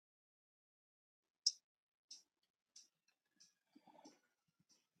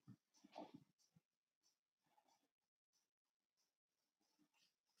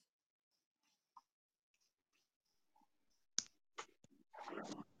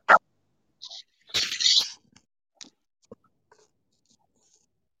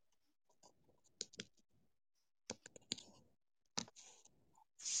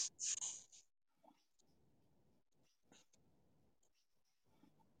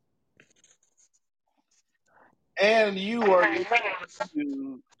And you are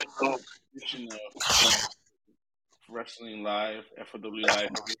listening to edition of Wrestling Live, FOW Live,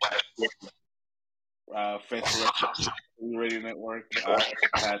 Fancy Wrestling Radio Network.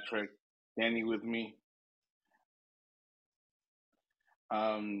 Patrick, Danny with me.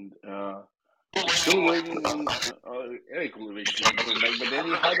 Um, still waiting on Eric will eventually be coming back. But Danny,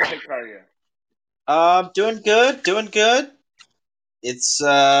 how the heck are you? Doing good, doing good. It's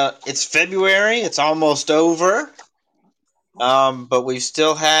February. It's almost over. But we've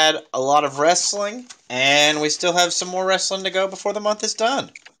still had a lot of wrestling, and we still have some more wrestling to go before the month is done.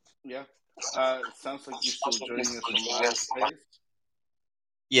 Yeah. Sounds like you're still joining us from Outer Space.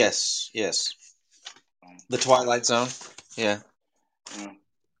 Yes, yes. Um, The Twilight Zone. Yeah.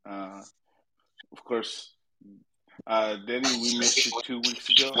 yeah. Of course, Danny, we missed you 2 weeks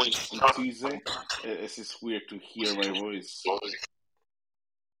ago on Tuesday. It's just weird to hear my voice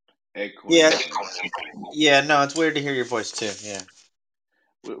echoing. Yeah. Yeah. No, it's weird to hear your voice too. Yeah.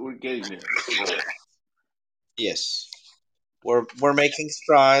 We're getting there. Yes. We're making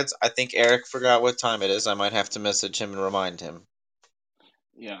strides. I think Eric forgot what time it is. I might have to message him and remind him.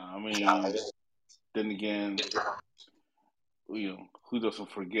 Yeah, I mean, then again, who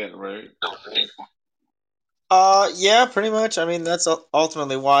doesn't forget, right? Yeah, pretty much. I mean, that's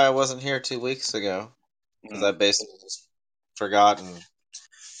ultimately why I wasn't here 2 weeks ago, because I Yeah, basically just forgot, and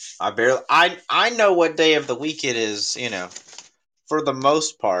I know what day of the week it is, for the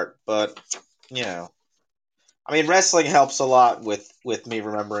most part, but you know, I mean, wrestling helps a lot with me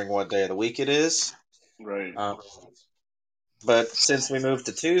remembering what day of the week it is. right. Um, but since we moved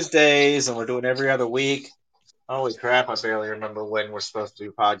to Tuesdays and we're doing every other week, holy crap! I barely remember when we're supposed to be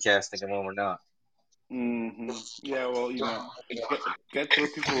podcasting and when we're not. Yeah, well, get throw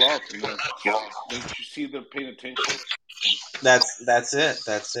people off. Don't you see they're paying attention? That's it.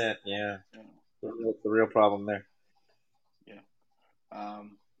 That's it. Yeah, Yeah, the real problem there. yeah.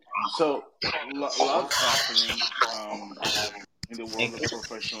 So lots happening in the world of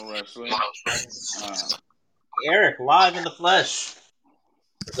professional wrestling. Uh, Eric, live in the flesh.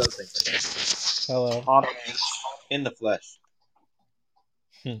 Hello. On in the flesh.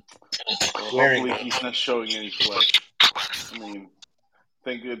 well, Wearing. hopefully he's not showing any flesh. I mean,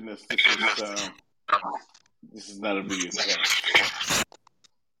 thank goodness this is not a video cast.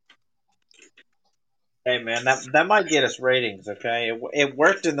 Hey man, that might get us ratings. Okay, it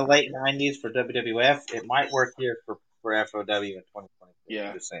worked in the late '90s for WWF. It might work here for FOW in 2022.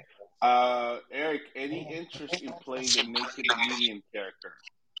 Yeah. Just saying. Eric, any interest in playing the naked median character?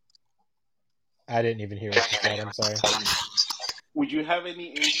 I didn't even hear what you said. I'm sorry. Would you have any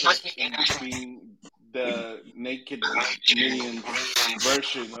interest in being the naked median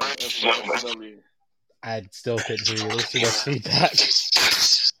version of FOW? I still couldn't hear you. There's too much feedback.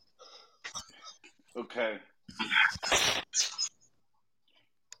 Okay.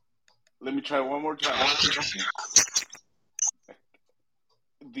 Let me try one more time.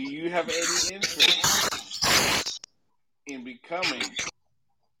 Do you have any interest in becoming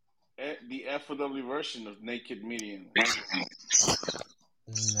the FOW version of Naked Median?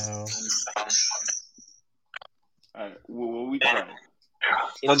 No. All right, well, we tried.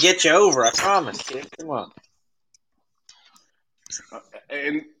 It'll get you over. I promise. Kid. Come on.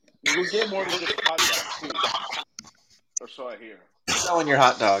 And you'll get more than just a hot dog, too. Or so I hear. Selling your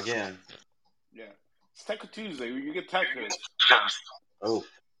hot dog, yeah. Yeah. It's Taco Tuesday. You get tacos. Oh,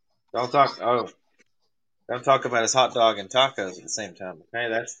 don't talk. Oh, don't talk about his hot dog and tacos at the same time. Okay,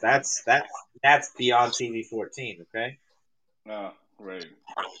 that's beyond TV 14. Okay. Ah, right.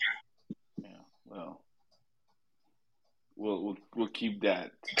 Yeah. Well, we'll keep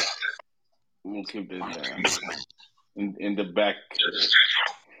that. We'll keep it in the back.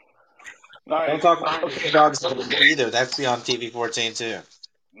 All Don't right. talk about Okay. hot dogs either. That's beyond TV 14 too.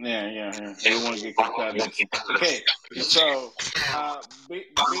 Yeah. We don't want to get kicked out of this. Okay. So, big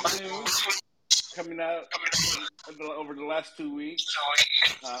news coming out over the last 2 weeks.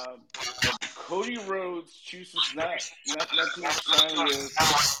 Cody Rhodes chooses not to sign with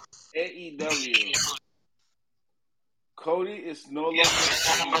AEW. Cody is no longer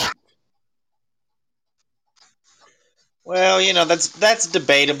elite. Well, that's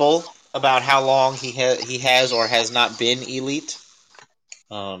debatable about how long he has or has not been elite.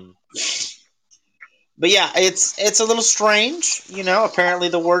 Um, but yeah, it's a little strange. Apparently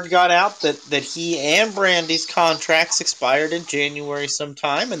the word got out that he and Brandy's contracts expired in January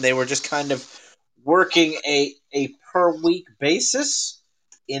sometime, and they were just kind of working a per week basis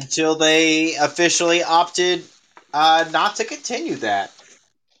until they officially opted not to continue that.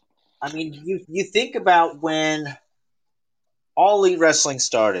 I mean, you think about when All Elite Wrestling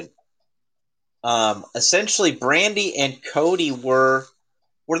started. Essentially, Brandy and Cody were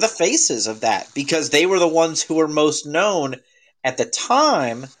the faces of that because they were the ones who were most known at the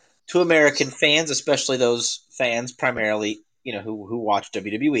time to American fans, especially those fans primarily, who watch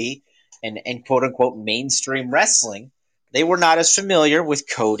WWE and quote unquote mainstream wrestling. They were not as familiar with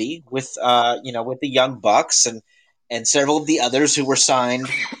Cody, with the Young Bucks and several of the others who were signed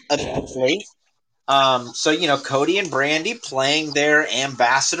eventually. So Cody and Brandy playing their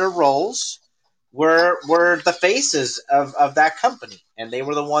ambassador roles were the faces of that company, and they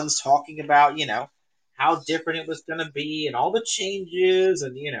were the ones talking about how different it was going to be and all the changes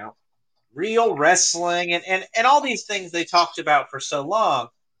and real wrestling and all these things they talked about for so long.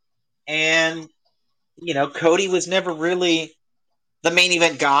 And Cody was never really the main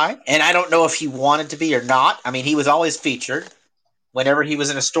event guy, and I don't know if he wanted to be or not. I mean, he was always featured whenever he was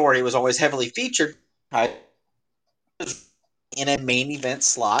in a story. He was always heavily featured in a main event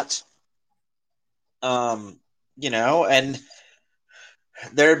slot. And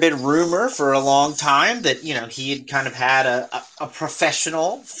there had been rumor for a long time that he had kind of had a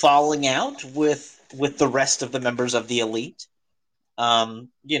professional falling out with the rest of the members of the elite.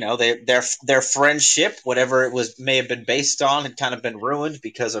 Their friendship, whatever it was, may have been based on, had kind of been ruined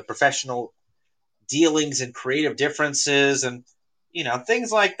because of professional dealings and creative differences, and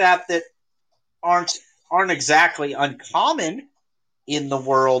things like that aren't aren't exactly uncommon in the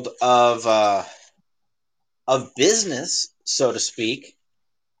world of business, so to speak.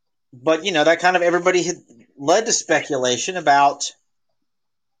 But that kind of everybody had led to speculation about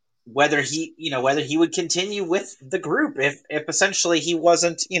whether he would continue with the group if essentially he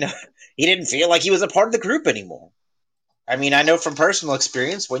wasn't he didn't feel like he was a part of the group anymore. I mean, I know from personal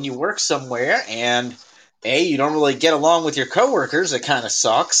experience when you work somewhere and A, you don't really get along with your coworkers, it kind of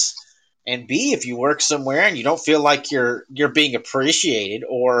sucks. And B, if you work somewhere and you don't feel like you're being appreciated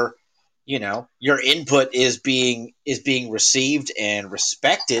or your input is being received and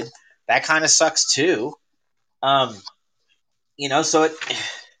respected, that kind of sucks too. Um, so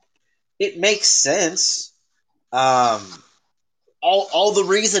it makes sense. Um, all the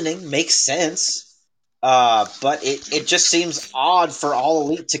reasoning makes sense. But it just seems odd for All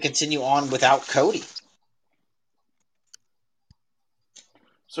Elite to continue on without Cody.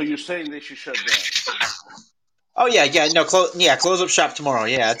 So you're saying they should shut down? Oh yeah, no, close up shop tomorrow.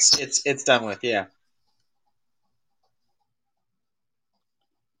 Yeah, it's done with. Yeah.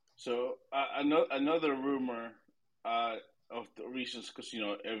 So another rumor of the reasons, because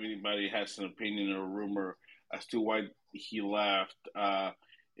everybody has an opinion or a rumor as to why he left,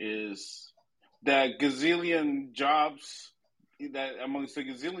 is that gazillion jobs that amongst the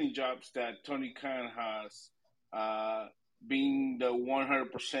gazillion jobs that Tony Khan has, uh, being the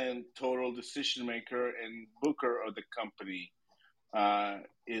 100% total decision maker and booker of the company,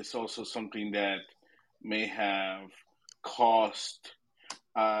 is also something that may have caused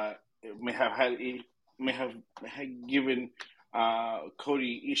may have had may have had given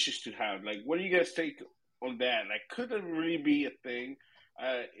Cody issues to have. Like, what do you guys take on that? Like, could it really be a thing?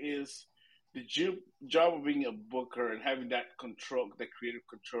 Is the job of being a booker and having that control, that creative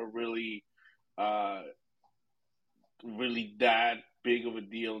control, uh, really that big of a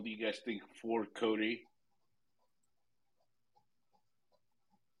deal? Do you guys think for Cody?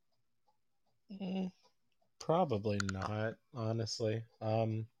 Mm, probably not, honestly.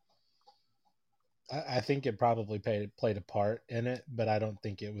 I think it probably played a part in it, but I don't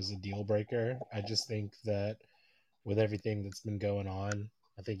think it was a deal breaker. I just think that with everything that's been going on,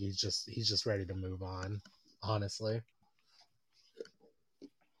 I think he's just ready to move on. Honestly,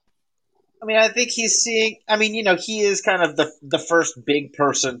 I mean, I think he's seeing. I mean, he is kind of the first big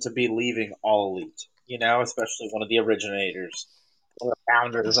person to be leaving All Elite. Especially one of the originators, one of the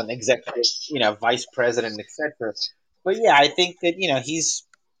founders, and executive, vice president, etc. But yeah, I think that he's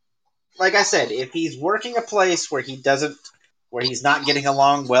like I said, if he's working a place where he's not getting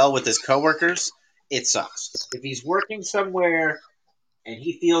along well with his coworkers, it sucks. If he's working somewhere and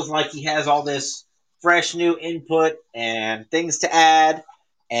he feels like he has all this fresh new input and things to add,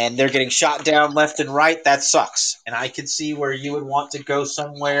 and they're getting shot down left and right, that sucks. And I can see where you would want to go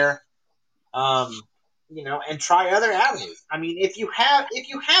somewhere, um, and try other avenues. I mean, if you have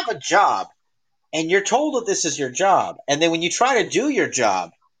a job and you're told that this is your job, and then when you try to do your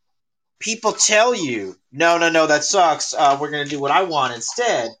job, people tell you, no, no, no, that sucks. We're going to do what I want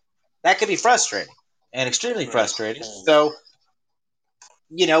instead. That could be frustrating and extremely Right. frustrating. So,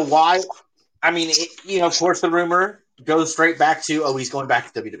 why? I mean, of course, the rumor goes straight back to, oh, he's going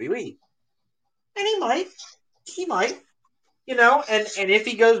back to WWE. And he might, and if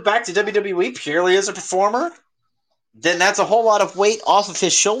he goes back to WWE purely as a performer, then that's a whole lot of weight off of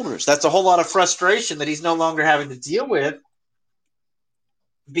his shoulders. That's a whole lot of frustration that he's no longer having to deal with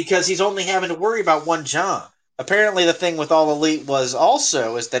because he's only having to worry about one job. Apparently, the thing with All Elite was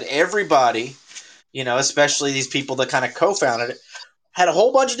also is that everybody, especially these people that kind of co-founded it, had a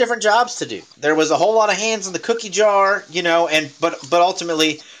whole bunch of different jobs to do. There was a whole lot of hands in the cookie jar, and but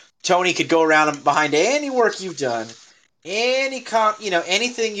ultimately Tony could go around and behind any work you've done,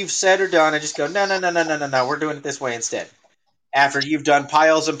 anything you've said or done, and just go, no, no, no, no, no, no, no, we're doing it this way instead. After you've done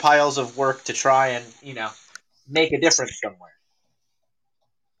piles and piles of work to try and make a difference somewhere.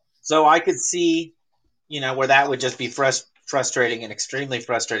 So I could see, where that would just be frustrating and extremely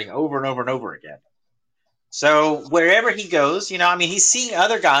frustrating over and over and over again. So wherever he goes, he's seeing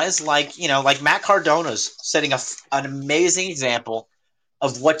other guys like Matt Cardona's setting an amazing example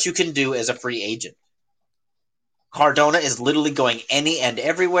of what you can do as a free agent. Cardona is literally going any and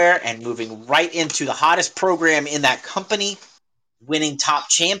everywhere and moving right into the hottest program in that company, winning top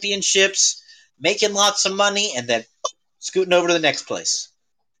championships, making lots of money, and then scooting over to the next place.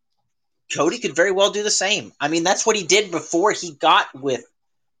 Cody could very well do the same. That's what he did before he got with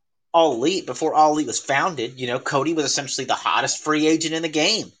All Elite, before All Elite was founded. Cody was essentially the hottest free agent in the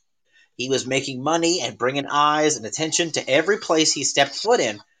game. He was making money and bringing eyes and attention to every place he stepped foot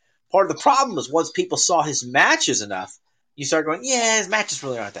in. Part of the problem was once people saw his matches enough, you start going, yeah, his matches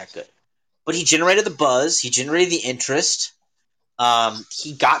really aren't that good. But he generated the buzz. He generated the interest.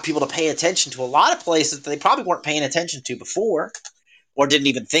 He got people to pay attention to a lot of places that they probably weren't paying attention to before or didn't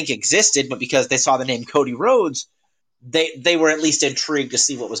even think existed, but because they saw the name Cody Rhodes, they were at least intrigued to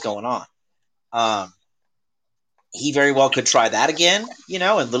see what was going on. He very well could try that again,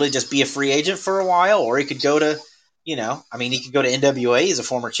 and literally just be a free agent for a while, or he could go to, he could go to NWA. He's a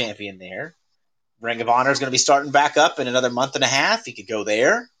former champion there. Ring of Honor is going to be starting back up in another month and a half. He could go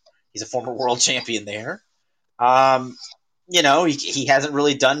there. He's a former world champion there. He hasn't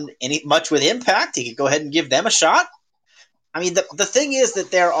really done much with Impact. He could go ahead and give them a shot. The thing is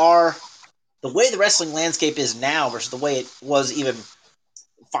that the way the wrestling landscape is now versus the way it was even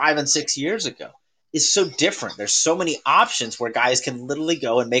 5 and 6 years ago is so different. There's so many options where guys can literally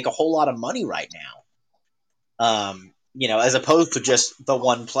go and make a whole lot of money right now. As opposed to just the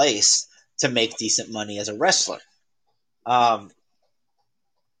one place to make decent money as a wrestler. I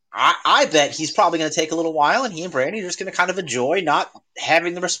bet he's probably going to take a little while, and he and Brandy are just going to kind of enjoy not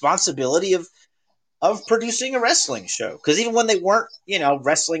having the responsibility of producing a wrestling show. Because even when they weren't,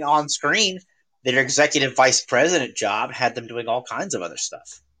 wrestling on screen, their executive vice president job had them doing all kinds of other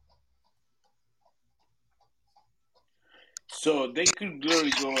stuff. So they could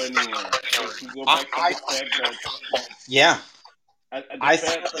literally go anywhere. They could go back to the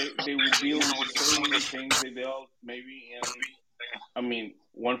fact that they would deal with the same things they dealt maybe.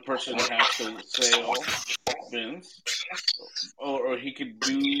 One person has to sell Vince, or he could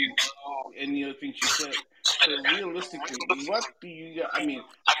do any other things you said. So realistically, what do you?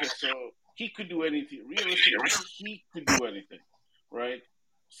 So he could do anything. Realistically, he could do anything, right?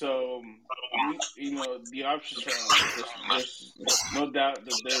 So, the options are there's no doubt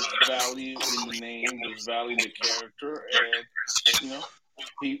that there's value in the name, there's value in the character,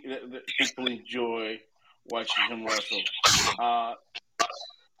 and people enjoy watching him wrestle.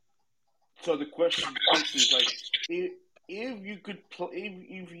 So the question comes is like, if you could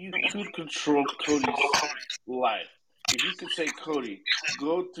control Cody's life, if you could say, Cody,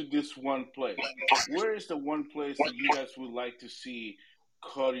 go to this one place, where is the one place that you guys would like to see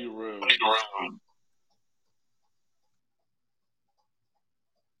Cody Rhodes?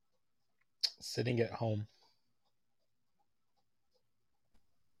 Sitting at home.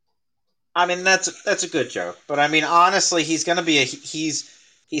 That's a good joke, but honestly, he's going to be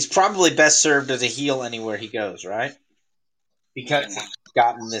he's probably best served as a heel anywhere he goes, right? Because he's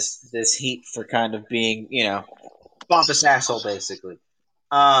gotten this heat for kind of being, pompous asshole, basically.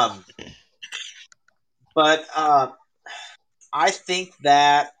 But I think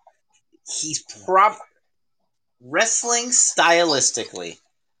that he's wrestling stylistically.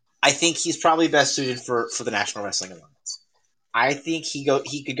 I think he's probably best suited for the National Wrestling Alliance. I think he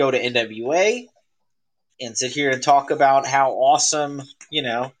could go to NWA and sit here and talk about how awesome,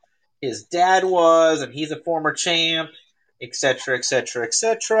 his dad was, and he's a former champ, etc., etc.,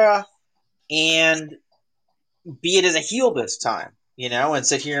 etc., and be it as a heel this time, and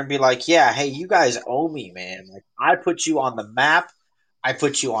sit here and be like, yeah, hey, you guys owe me, man. Like, I put you on the map. I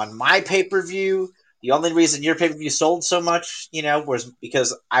put you on my pay-per-view. The only reason your pay-per-view sold so much, was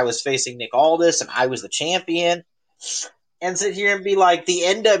because I was facing Nick Aldis and I was the champion. And sit here and be like, the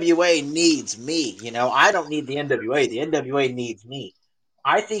NWA needs me. I don't need the NWA. The NWA needs me.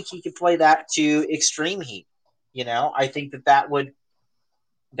 I think he could play that to extreme heat. I think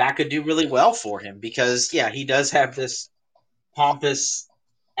that could do really well for him because he does have this pompous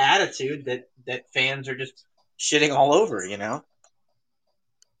attitude that fans are just shitting all over.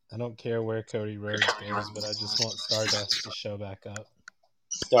 I don't care where Cody Rhodes goes, but I just want Stardust to show back up.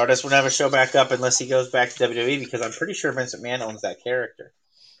 Stardust will never show back up unless he goes back to WWE because I'm pretty sure Vince McMahon owns that character.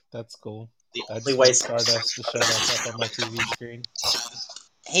 That's cool. The I only just way want Stardust to show back up on my TV screen.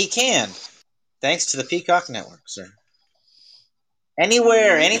 he can, thanks to the Peacock Network, sir.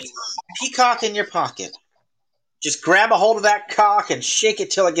 Anywhere, any Peacock in your pocket. Just grab a hold of that cock and shake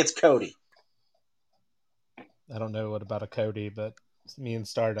it till it gets Cody. I don't know what about a Cody, but me and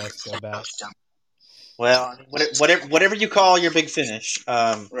Stardust go back. Well, whatever you call your big finish,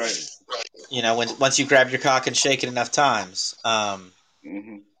 Right. Once you grab your cock and shake it enough times,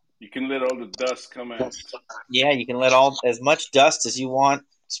 You can let all the dust come out. yeah, you can let as much dust as you want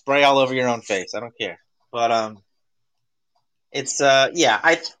spray all over your own face. I don't care, but it's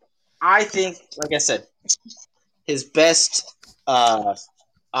I think, like I said, his best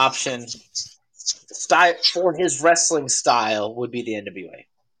option style for his wrestling style would be the NWA.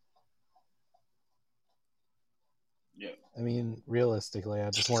 Yeah. I mean, realistically, I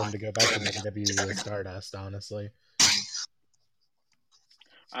just want him to go back to WWE with Stardust, honestly.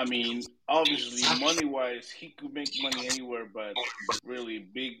 I mean, obviously, money-wise, he could make money anywhere, but really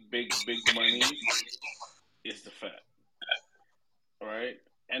big money is the Fed. All right?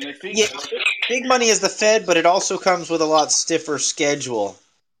 And I think... Yeah, big money is the Fed, but it also comes with a lot stiffer schedule.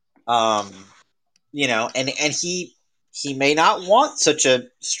 And he may not want such a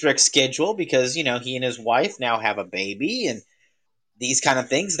strict schedule because, he and his wife now have a baby and these kind of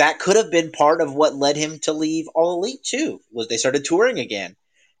things. That could have been part of what led him to leave All Elite too, was they started touring again.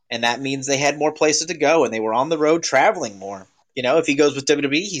 And that means they had more places to go and they were on the road traveling more. If he goes with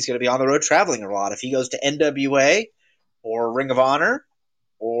WWE, he's going to be on the road traveling a lot. If he goes to NWA or Ring of Honor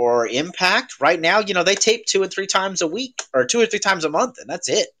or Impact, right now, they tape 2 and 3 times a week or 2 or 3 times a month, and that's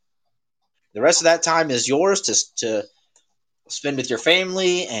it. The rest of that time is yours to spend with your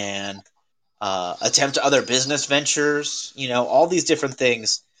family and attempt other business ventures, all these different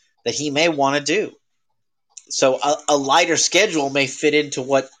things that he may want to do. So a lighter schedule may fit into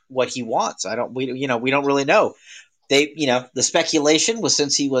what he wants. We don't really know. The speculation was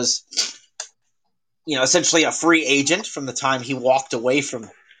since he was, essentially a free agent from the time he walked away from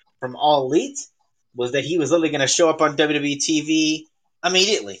All Elite, was that he was literally going to show up on WWE TV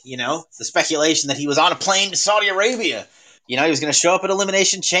immediately. The speculation that he was on a plane to Saudi Arabia. He was going to show up at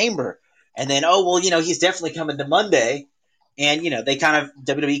Elimination Chamber. And then, he's definitely coming to Monday. And,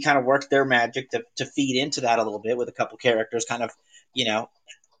 WWE kind of worked their magic to feed into that a little bit with a couple characters kind of,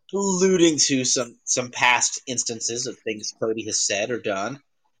 alluding to some past instances of things Cody has said or done,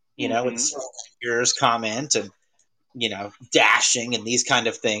 with yours comment and, dashing and these kind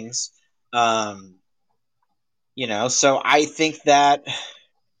of things. So I think that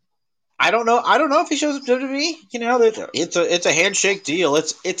I don't know if he shows up to WWE. It's a handshake deal.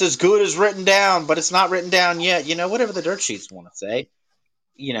 It's as good as written down, but it's not written down yet. Whatever the dirt sheets want to say.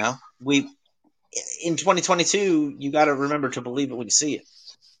 We in 2022, you got to remember to believe it when you see it.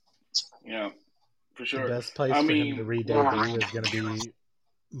 Yeah, for sure. The best place for him to re-debut is going to be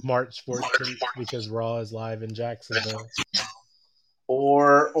March 14th because Raw is live in Jacksonville.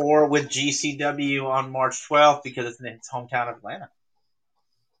 Or with GCW on March 12th because it's in his hometown of Atlanta.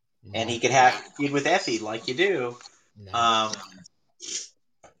 No. And he could have feud with Effie like you do. No.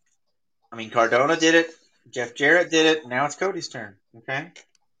 Cardona did it. Jeff Jarrett did it. Now it's Cody's turn. Okay.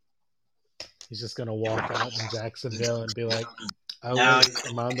 He's just going to walk out in Jacksonville and be like, oh, wait,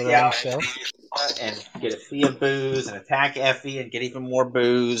 I'm on the wrong show. And get a sea of booze and attack Effie and get even more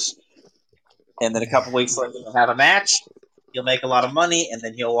booze. And then a couple weeks later, he'll have a match. He'll make a lot of money, and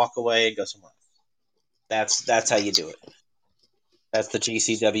then he'll walk away and go somewhere else. That's how you do it. That's the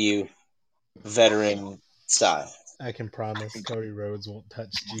GCW veteran style. I can promise Cody Rhodes won't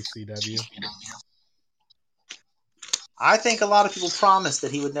touch GCW. I think a lot of people promised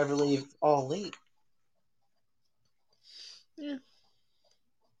that he would never leave All Elite. Yeah.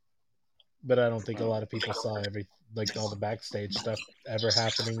 But I don't think a lot of people saw all the backstage stuff ever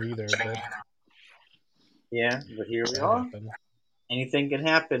happening either. But yeah, but here we are. Anything can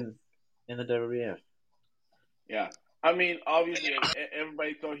happen in the WWF. Yeah. Obviously,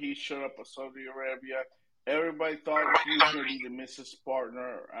 everybody thought he showed up at Saudi Arabia. Everybody thought he was going to be the Mrs.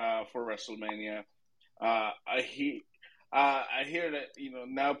 Partner for WrestleMania. I hear that,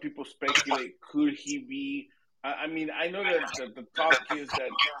 now people speculate, could he be... I know that the talk is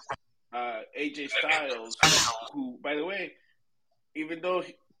that AJ Styles, who, by the way, even though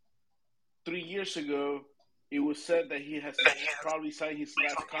 3 years ago it was said that he has probably signed his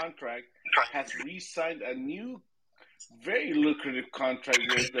last contract, has re-signed a new, very lucrative contract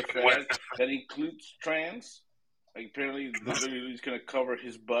with the Fed that includes trans. Like apparently, the WWE is going to cover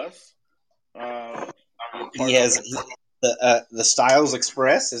his bus. He Part of has it. the Styles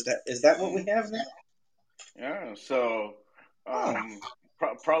Express. Is that what we have now? Yeah. So Oh.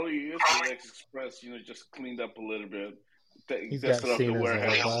 probably is the Lex Express. Just cleaned up a little bit, He's got dusted off the Cena's little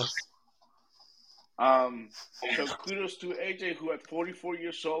warehouse. bus. So kudos to AJ, who at 44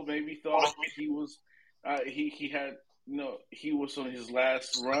 years old maybe thought he was, he had, he was on his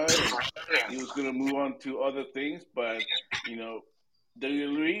last run and he was going to move on to other things, but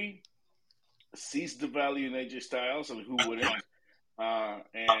WWE sees the value in AJ Styles, and who wouldn't, and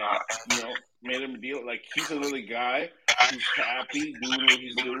made him a deal. Like he's another guy who's happy doing what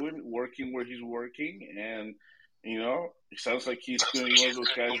he's doing, working where he's working, and it sounds like he's going to be one of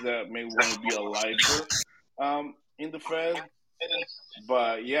those guys that may want to be a lifer in the Fed.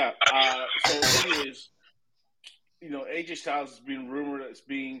 But yeah, so anyways, AJ Styles has been rumored as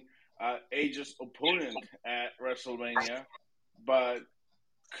being AJ's opponent at WrestleMania, but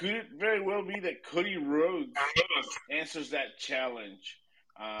could it very well be that Cody Rhodes answers that challenge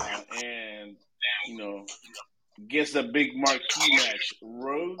and gets the big marquee match,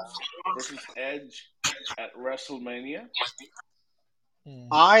 Rhodes versus Edge at WrestleMania?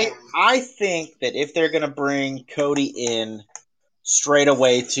 I think that if they're going to bring Cody in straight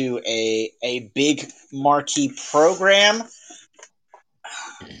away to a big marquee program,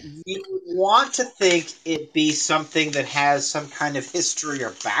 you would want to think it be something that has some kind of history or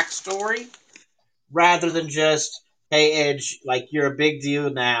backstory, rather than just, hey Edge, like you're a big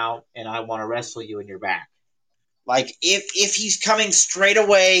deal now, and I want to wrestle you in your back. Like if he's coming straight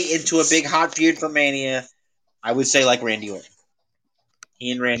away into a big hot feud for Mania, I would say like Randy Orton.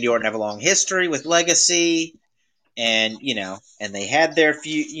 He and Randy Orton have a long history with Legacy, and and they had their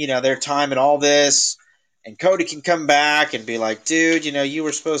their time and all this, and Cody can come back and be like, dude, you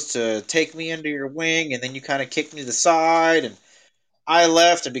were supposed to take me under your wing, and then you kind of kicked me to the side, and I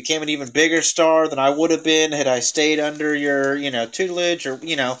left and became an even bigger star than I would have been had I stayed under your tutelage, or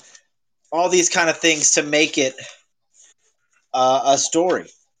all these kind of things to make it a story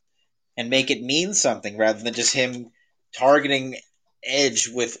and make it mean something, rather than just him targeting Edge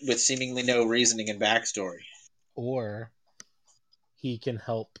with seemingly no reasoning and backstory. Or he can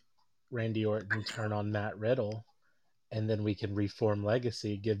help Randy Orton turn on Matt Riddle, and then we can reform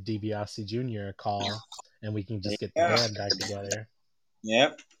Legacy, give DiBiase Jr. a call, and we can just get the band back together.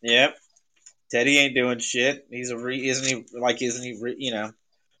 Yep. Teddy ain't doing shit. Isn't he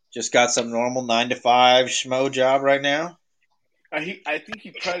just got some normal 9 to 5 schmo job right now? I think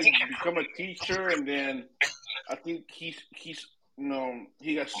he tried to become a teacher, and then I think he's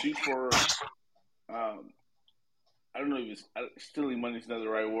he got sued for I don't know if it's stealing money is not the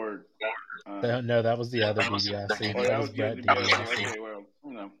right word. No, that was the other DiBiase. Oh, that was Brett DiBiase. Okay, well,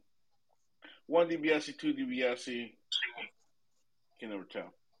 one DiBiase, two DiBiase, can never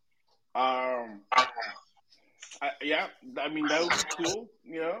tell. Yeah, I mean that would be cool.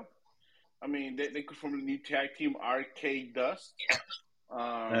 I mean they could form a new tag team, RK Dust.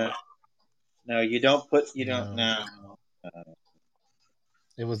 No, you don't put. You don't. No.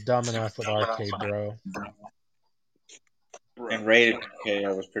 It was dumb enough with RK Bro. And Rated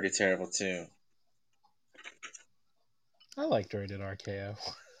RKO was pretty terrible too. I liked Rated RKO.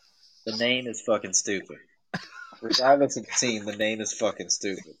 The name is fucking stupid. Regardless of the team, the name is fucking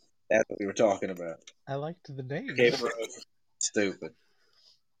stupid. That's what we were talking about. I liked the name. RK Bro is stupid.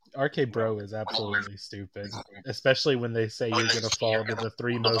 RK Bro is absolutely stupid. Especially when they say you're going to fall to the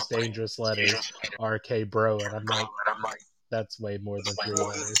 3 most dangerous letters, RK Bro. And I'm like, that's way more than 3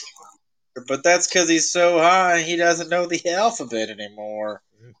 letters. But that's because he's so high, he doesn't know the alphabet anymore.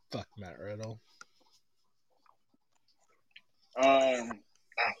 Fuck Matt Riddle.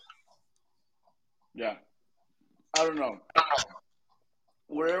 Yeah. I don't know.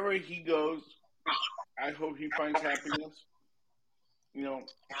 Wherever he goes, I hope he finds happiness.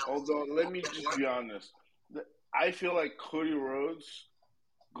 Although, let me just be honest. I feel like Cody Rhodes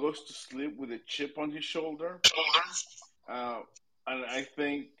goes to sleep with a chip on his shoulder. And I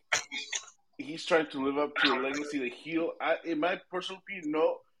think he's trying to live up to a legacy that he'll, in my personal opinion,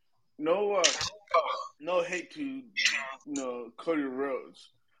 no hate to Cody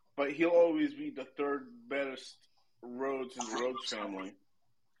Rhodes, but he'll always be the third best Rhodes in the Rhodes family,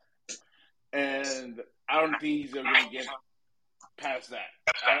 and I don't think he's ever going to get past that.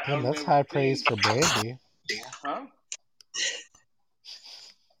 And that's high praise for Brandy. Huh?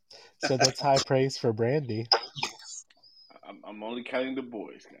 So that's high praise for Brandy. I'm only counting the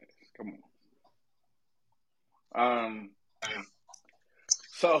boys, guys. Come on. Um,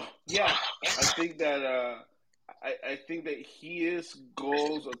 so yeah, I think that I think that his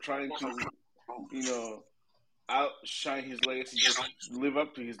goals of trying to, you know, outshine his legacy, just live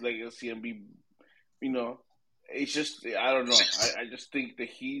up to his legacy and be, you know, it's just I don't know. I just think that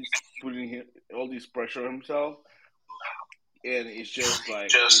he's putting all this pressure on himself, and it's just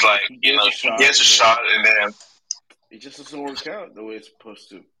like he gets a He shot gets a and shot, then and then it just doesn't work out the way it's supposed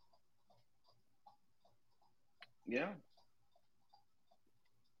to. Yeah.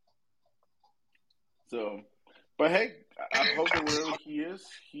 So, but hey, I hope that wherever he is,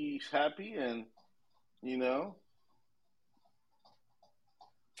 he's happy and you know,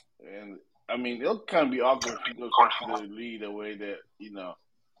 and I mean it'll kind of be awkward if he goes back to the league the way that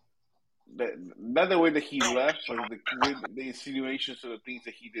that not the way that he left, but the way the insinuations of the things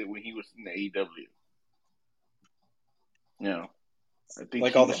that he did when he was in the AEW. You know, I think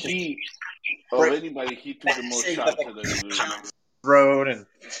like all the he of anybody he took the most shit that shots at WWE. the road and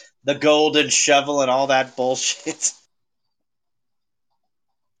the golden shovel and all that bullshit.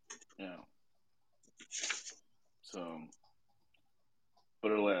 Yeah. So,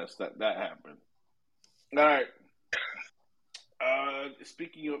 but alas, that happened. All right.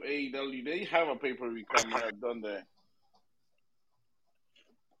 Speaking of AEW, they have a pay per view coming up, don't they?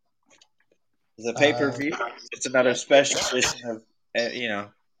 It's a pay per view. It's another Yeah. special edition of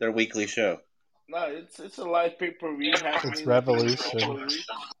their weekly show. No, it's a live pay per view It's happening within a couple Revolution. of weeks.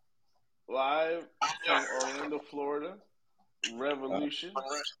 Live from Orlando, Florida. Revolution.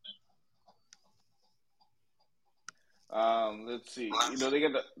 Let's see. You know, they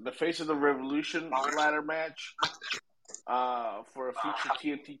got the face of the Revolution ladder match for a future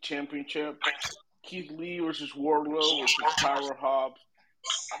TNT championship. Keith Lee versus Wardlow versus Power Hobbs.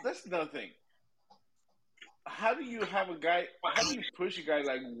 That's another thing. How do you have a guy? How do you push a guy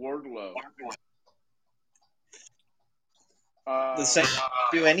like Wardlow? The Uh, same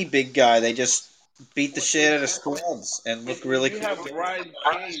do any big guy. They just beat the shit out of squads and look and really you cool. have Brian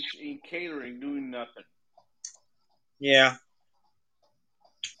Cage in catering doing nothing. Yeah.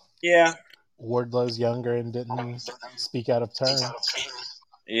 Yeah. Wardlow's younger and didn't speak out of turn.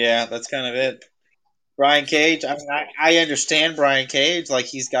 Yeah, that's kind of it. Brian Cage. I mean, I understand Brian Cage. Like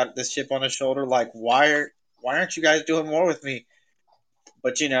he's got this chip on his shoulder. Like why aren't you guys doing more with me?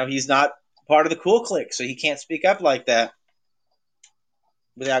 But he's not part of the cool clique, so he can't speak up like that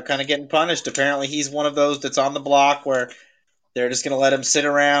without kind of getting punished. Apparently, he's one of those that's on the block where they're just going to let him sit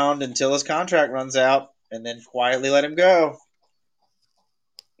around until his contract runs out and then quietly let him go.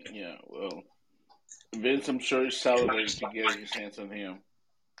 Yeah, well, Vince, I'm sure is salivating to get his hands on him.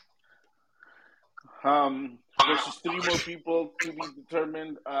 Versus three more people to be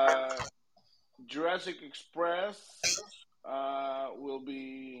determined. Jurassic Express will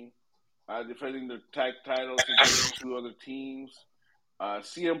be defending their tag titles against two other teams.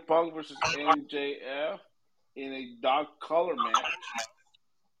 CM Punk versus MJF in a dog collar match.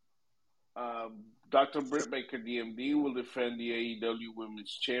 Dr. Britt Baker, DMD, will defend the AEW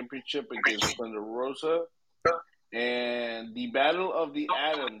Women's Championship against Thunder Rosa. And the Battle of the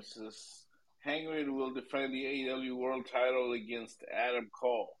Adams is Hangman will defend the AEW World Title against Adam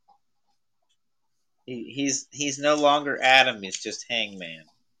Cole. He's no longer Adam. He's just Hangman.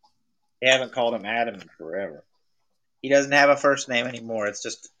 They haven't called him Adam in forever. He doesn't have a first name anymore. It's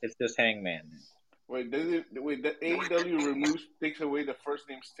just Hangman. Wait, the AEW takes away the first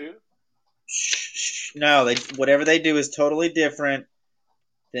names too? No, whatever they do is totally different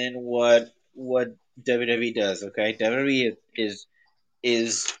than what WWE does. Okay, WWE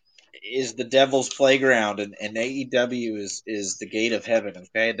is the devil's playground, and AEW is the gate of heaven.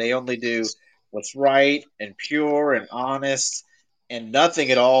 Okay, they only do what's right and pure and honest, and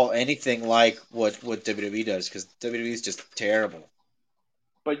nothing at all anything like what WWE does, because WWE is just terrible.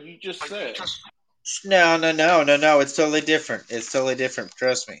 But you just said No. It's totally different. It's totally different.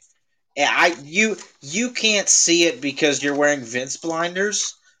 Trust me. You can't see it because you're wearing Vince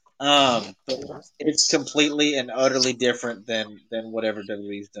blinders. But it's completely and utterly different than whatever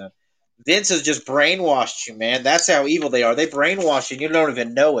WWE's done. Vince has just brainwashed you, man. That's how evil they are. They brainwash you, and you don't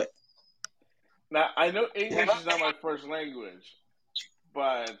even know it. now I know English is not my first language,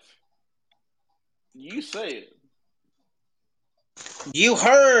 but you say it. You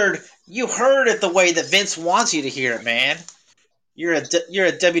heard it the way that Vince wants you to hear it, man. You're a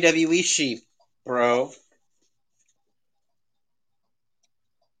WWE sheep, bro.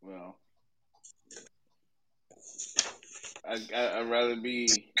 Well, I'd rather be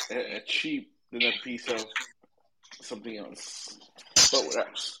a cheap than a piece of something else. But what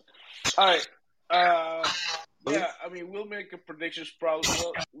else? All right. Yeah, I mean, we'll make a predictions probably.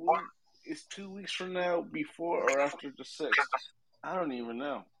 Well, is 2 weeks from now before or after the 6th? I don't even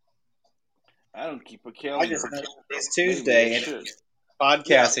know. I don't keep a I just calendar. know it's Maybe I Tuesday and should. Yeah.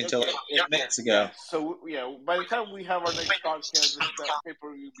 podcasting till Okay. 8 minutes ago. Yeah. So yeah, by the time we have our next podcast, that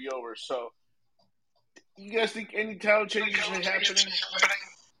pay-per-view will be over. So, you guys think any title changes are happening?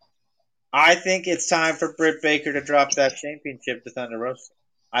 I think it's time for Britt Baker to drop that championship to Thunder Rosa.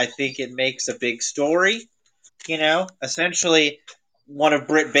 I think it makes a big story. Essentially, one of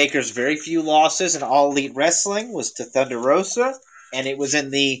Britt Baker's very few losses in All Elite Wrestling was to Thunder Rosa, and it was in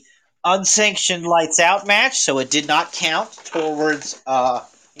the unsanctioned Lights Out match, so it did not count towards,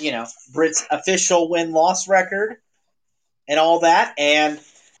 Britt's official win-loss record and all that. And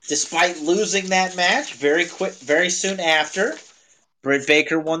despite losing that match very soon after, Britt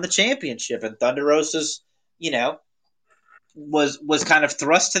Baker won the championship, and Thunder Rosa's, you know, was kind of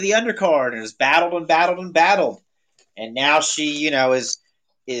thrust to the undercard and has battled and battled and battled, and now she,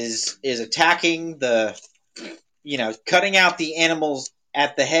 is attacking the, cutting out the animals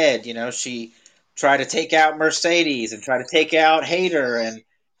at the head. She tried to take out Mercedes and try to take out Hayter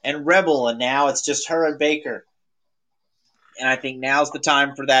and Rebel, and now it's just her and Baker. And I think now's the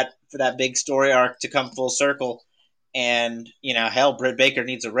time for that big story arc to come full circle. And hell, Britt Baker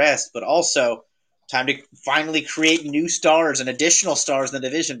needs a rest, but also time to finally create new stars and additional stars in the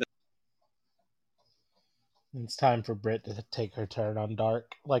division. It's time for Britt to take her turn on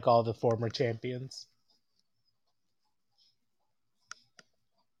Dark, like all the former champions.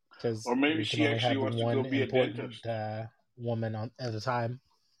 Because Or maybe we can she only actually have wants to go one be a important dentist. woman at a time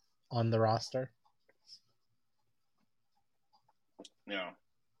on the roster. Yeah.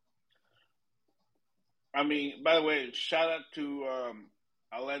 I mean, by the way, shout out to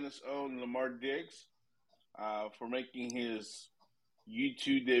Atlanta's own Lamar Diggs for making his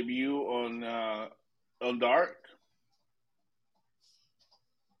YouTube debut on Dark.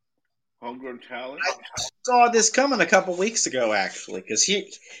 Homegrown talent. I saw this coming a couple weeks ago, actually, because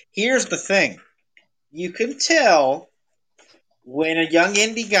here's the thing: you can tell when a young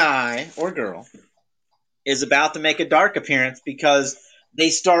indie guy or girl is about to make a dark appearance because they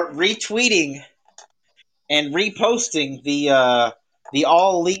start retweeting and reposting the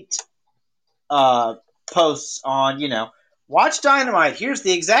all elite uh, posts on, watch Dynamite. Here's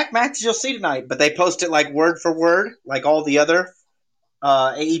the exact matches you'll see tonight, but they post it like word for word, like all the other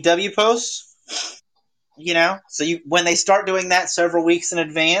AEW posts. So when they start doing that several weeks in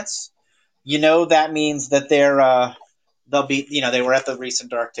advance, that means that they'll be, they were at the recent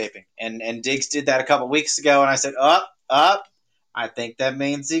Dark taping, and Diggs did that a couple weeks ago, and I said, up, I think that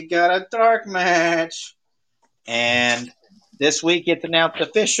means he got a Dark match, and this week it's announced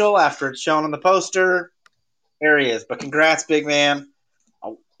official after it's shown on the poster. There he is. But congrats, big man.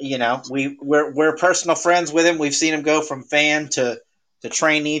 We're personal friends with him. We've seen him go from fan to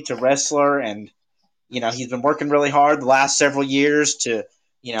trainee to wrestler, and he's been working really hard the last several years to,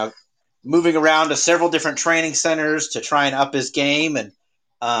 you know, moving around to several different training centers to try and up his game. And,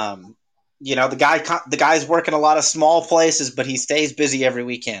 the guy's working a lot of small places, but he stays busy every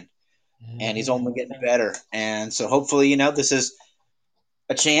weekend, and he's only getting better. And so hopefully, this is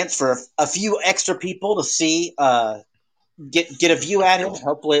a chance for a few extra people to see, get a view at him.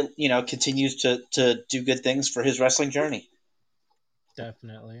 Hopefully, continues to do good things for his wrestling journey.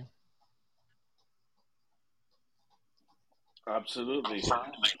 Definitely. Absolutely.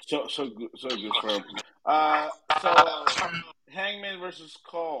 So good for him. So Hangman versus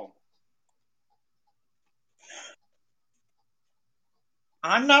Cole.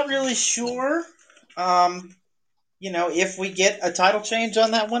 I'm not really sure, if we get a title change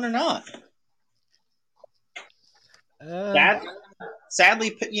on that one or not.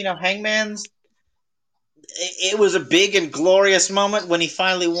 Sadly, Hangman's. It was a big and glorious moment when he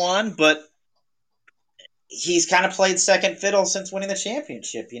finally won, but he's kind of played second fiddle since winning the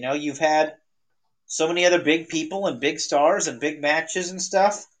championship. You've had so many other big people and big stars and big matches and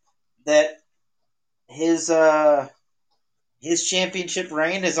stuff that his championship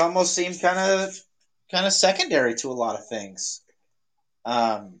reign has almost seemed kind of secondary to a lot of things.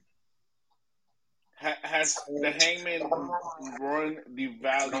 Has the Hangman run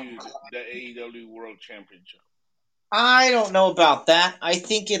devalued the AEW World Championship? I don't know about that. I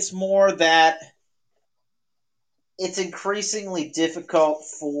think it's more that it's increasingly difficult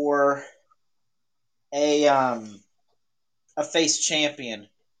for a face champion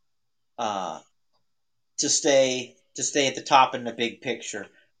to stay at the top in the big picture.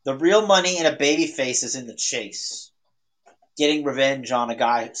 The real money in a baby face is in the chase, getting revenge on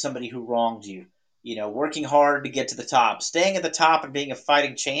somebody who wronged you. Working hard to get to the top, staying at the top, and being a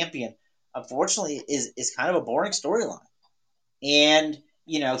fighting champion. Unfortunately, is kind of a boring storyline. And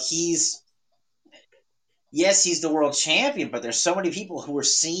he's the world champion, but there's so many people who are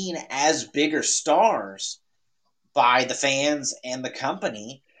seen as bigger stars by the fans and the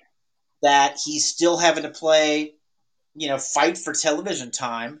company that he's still having to play, fight for television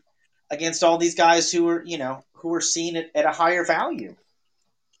time against all these guys who are seen at a higher value.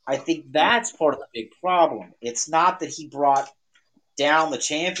 I think that's part of the big problem. It's not that he brought down the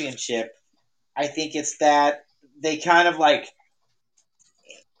championship. I think it's that they kind of like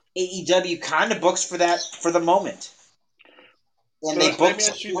AEW kind of books for the moment. And So they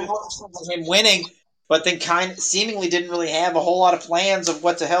booked him winning, but then kind of seemingly didn't really have a whole lot of plans of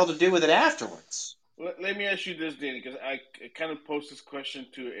what the hell to do with it afterwards. Let me ask you this, Danny, because I kind of posed this question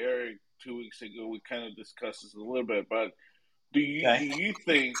to Eric 2 weeks ago. We kind of discussed this a little bit, but do you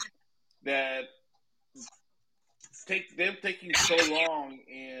think that them taking so long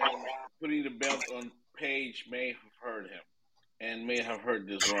and putting the belt on Page may have hurt him and may have hurt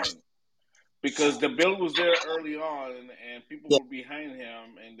this run? Because the build was there early on, and people were behind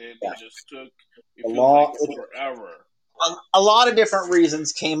him, and then it just took forever. A lot of different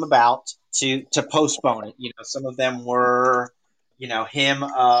reasons came about to postpone it. Some of them were, him.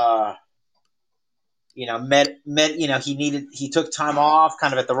 He took time off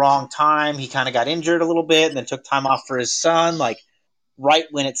kind of at the wrong time. He kind of got injured a little bit, and then took time off for his son, like right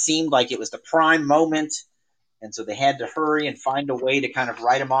when it seemed like it was the prime moment. And so they had to hurry and find a way to kind of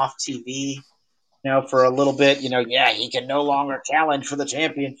write him off TV. For a little bit, he can no longer challenge for the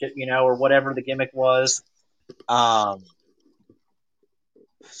championship, or whatever the gimmick was. So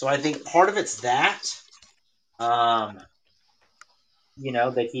I think part of it's that, that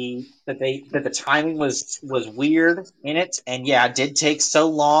the timing was weird in it, and it did take so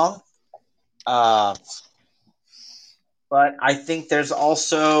long. But I think there's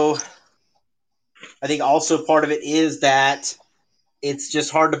also, part of it is that it's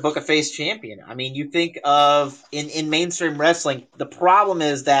just hard to book a face champion. I mean, you think of in mainstream wrestling, the problem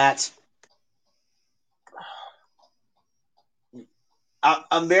is that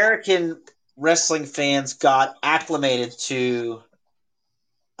American wrestling fans got acclimated to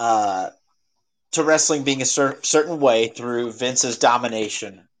wrestling being a certain way through Vince's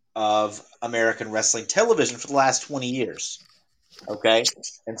domination of American wrestling television for the last 20 years. Okay?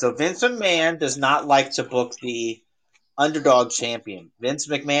 And so Vince McMahon does not like to book the underdog champion. Vince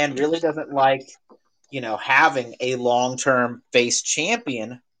McMahon really doesn't like, having a long-term face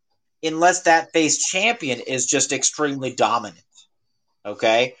champion unless that face champion is just extremely dominant.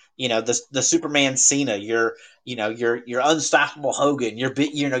 Okay? The Superman Cena, your unstoppable Hogan,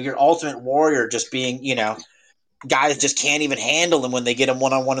 your Ultimate Warrior just being, guys just can't even handle him when they get him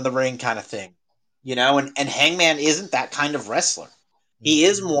one-on-one in the ring kind of thing. And Hangman isn't that kind of wrestler. He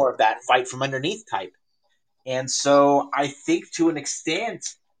is more of that fight from underneath type. And so I think to an extent,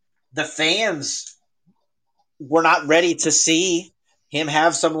 the fans were not ready to see him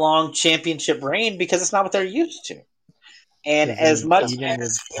have some long championship reign because it's not what they're used to. And as much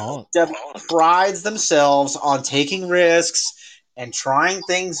as WWE prides themselves on taking risks and trying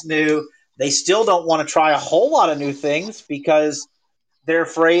things new, they still don't want to try a whole lot of new things because they're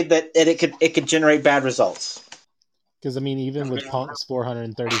afraid that it could generate bad results. Because, I mean, even with Punk's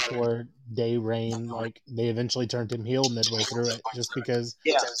 434-day reign, like, they eventually turned him heel midway through it just because...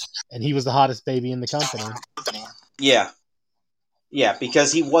 Yeah. And he was the hottest baby in the company. Yeah. Yeah,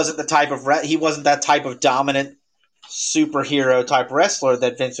 because he wasn't that type of dominant superhero type wrestler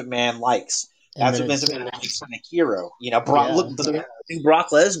that Vince McMahon likes. That's what Vince McMahon likes in a hero. Look at Brock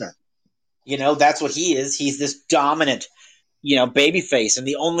Lesnar. That's what he is. He's this dominant babyface, and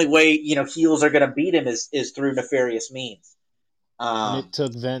the only way heels are going to beat him is through nefarious means. And it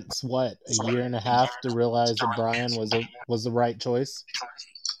took Vince a year and a half to realize that Bryan was the right choice.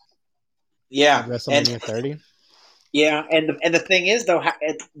 Yeah, at WrestleMania 30. Yeah, and the thing is though,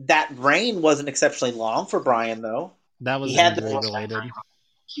 that reign wasn't exceptionally long for Bryan though. That was injury related.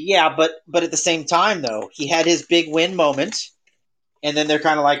 Yeah, but at the same time though, he had his big win moment, and then they're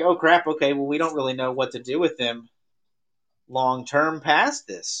kind of like, oh crap, okay, well we don't really know what to do with him long term past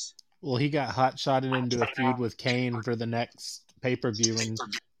this. Well, he got hot-shotted into a feud with Kane for the next pay-per-view, and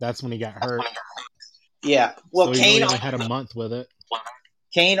that's when he got hurt. Yeah, well, so Kane really only had a month with it.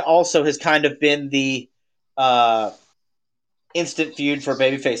 Kane also has kind of been the instant feud for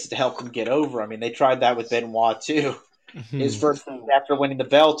babyfaces to help them get over. I mean, they tried that with Benoit too. His first feud after winning the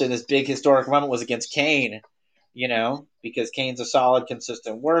belt in his big historic moment was against Kane. Because Kane's a solid,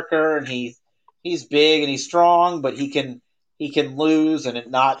 consistent worker, and he's big and he's strong, but he can lose and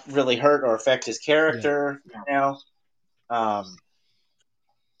it not really hurt or affect his character. Yeah.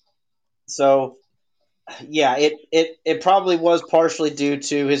 So yeah, it probably was partially due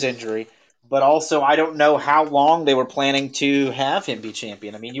to his injury, but also I don't know how long they were planning to have him be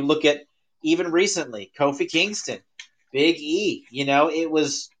champion. I mean, you look at even recently, Kofi Kingston, Big E. It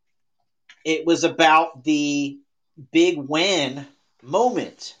was about the big win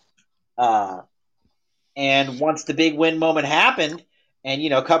moment. Uh, and once the big win moment happened, and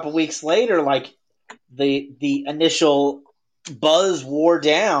a couple weeks later, like the initial buzz wore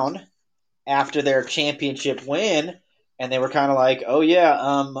down after their championship win, and they were kind of like, "Oh yeah,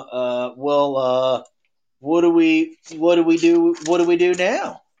 well, what do we do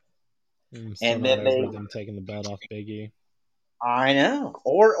now?" I'm still And not then over they, them taking the belt off Big E. I know,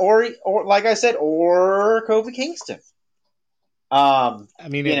 or like I said, or Kofi Kingston. Um, I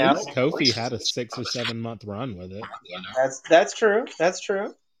mean, you at know, least Kofi had a 6 or 7 month run with it. that's true. That's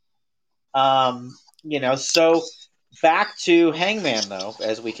true. Um, so back to Hangman though,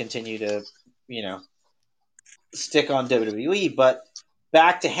 as we continue to, you know, stick on WWE, but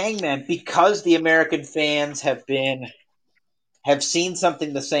back to Hangman because the American fans have seen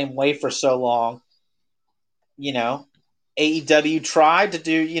something the same way for so long. You know, AEW tried to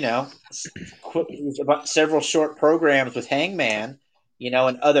do several short programs with Hangman,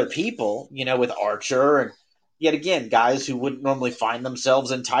 and other people, with Archer and yet again guys who wouldn't normally find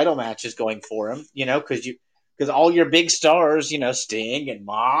themselves in title matches going for him, because all your big stars, Sting and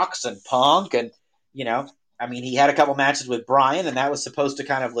Mox and Punk and you know, I mean, he had a couple matches with Bryan, and that was supposed to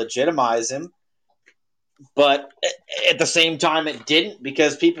kind of legitimize him. But at the same time, it didn't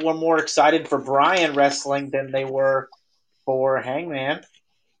because people were more excited for Bryan wrestling than they were for Hangman.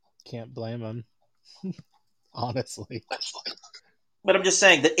 Can't blame him, honestly. But I'm just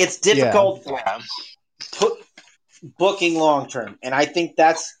saying that it's Yeah, difficult booking long term, and I think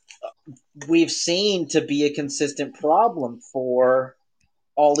that's we've seen to be a consistent problem for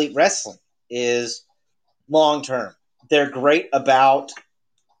All Elite Wrestling is long term. They're great about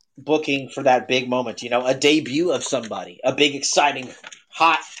booking for that big moment, a debut of somebody, a big, exciting,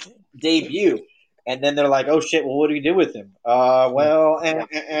 hot debut. And then they're like, oh shit, well, what do we do with him?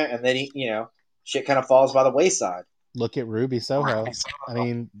 And then shit kind of falls by the wayside. look at Ruby Soho. I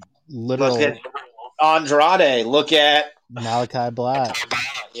mean, Look literal at Andrade. Look at Malachi Black.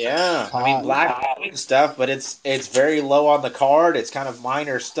 yeah. I mean, Pac. Black stuff, but it's very low on the card. It's kind of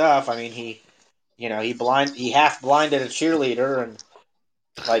minor stuff. I mean, he half blinded a cheerleader and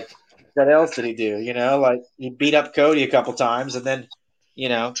like what else did he do? Like he beat up Cody a couple times, and then they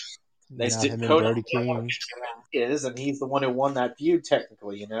Now him and Cody Brody King. is, and he's the one who won that feud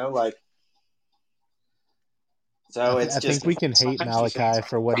technically. Like so it's I just think we can hate Malachi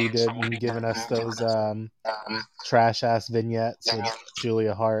for what he did and giving us those trash ass vignettes with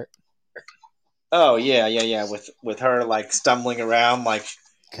Julia Hart. oh yeah with her like stumbling around like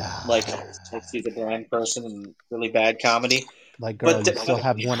God. she's a blind person and really bad comedy. Like, girl, But you still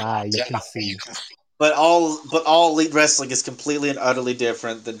have one eye. You can see. but all Elite Wrestling is completely and utterly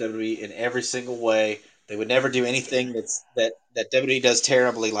different than WWE in every single way. They would never do anything that WWE does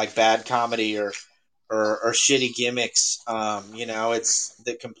terribly, like bad comedy or shitty gimmicks. It's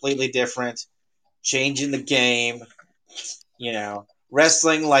completely different, changing the game.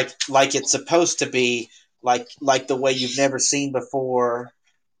 Wrestling like it's supposed to be, like the way you've never seen before.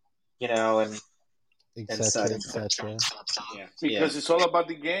 And such. Etc. Etc. Yeah, because it's all about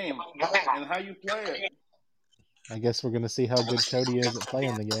the game and how you play it. I guess we're gonna see how good Cody is at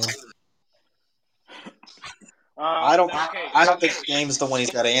playing the game. I don't. Okay, I don't think the game's the one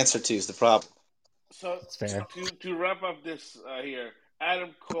he's got to answer to. Is the problem? so It's fair. to wrap up this here,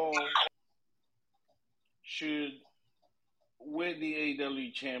 Adam Cole should win the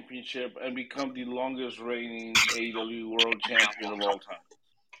AEW championship and become the longest reigning AEW world champion of all time.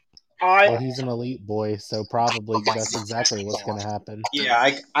 Well, he's an elite boy, so probably that's exactly what's gonna happen.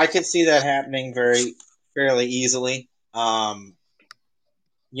 Yeah, I could see that happening fairly easily.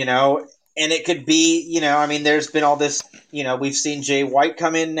 And it could be, I mean, there's been all this, we've seen Jay White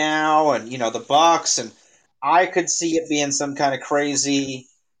come in now, and the Bucks, and I could see it being some kind of crazy,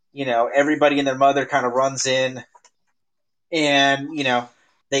 everybody and their mother kind of runs in, and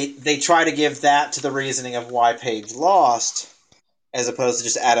they try to give that to the reasoning of why Page lost, as opposed to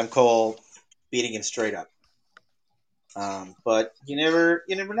just Adam Cole beating him straight up. But you never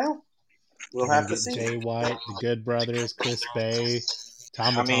know. We'll You're gonna have to get see. Jay White, the Good Brothers, Chris Bay,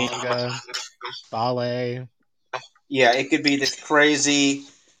 Tama I mean, Tonga, Fale. yeah, it could be this crazy,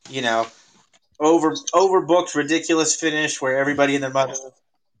 overbooked, ridiculous finish where everybody and their mother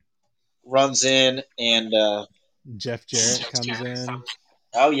runs in and Jeff Jarrett comes in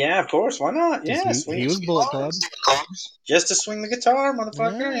oh yeah, of course, why not? because Yeah, he swing was Bullet Club. just to swing the guitar,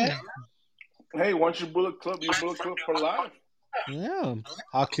 motherfucker. Yeah. Yeah, Hey, once you Bullet Club, you Bullet Club for life. Yeah.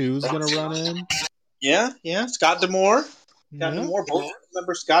 Haku's gonna run in. Yeah, yeah. Scott Demore. Scott Yeah. Demore. Both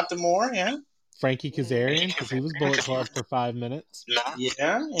remember Scott Demore, yeah. Frankie Kazarian, because he was Bullet Club for 5 minutes.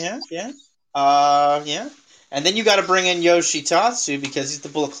 Yeah, yeah, yeah. Yeah. And then you got to bring in Yoshitatsu because he's the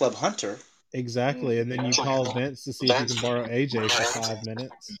Bullet Club hunter. Exactly. And then you call Vince to see if you can borrow AJ for 5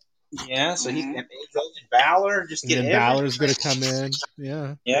 minutes. Yeah, so he can and Balor just And get then every Balor's gonna come in.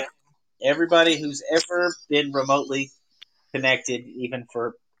 Yeah. yeah everybody who's ever been remotely connected, even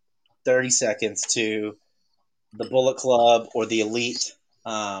for 30 seconds, to the Bullet Club or the Elite.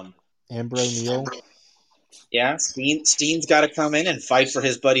 Amber O'Neal. Yeah, Steen's got to come in and fight for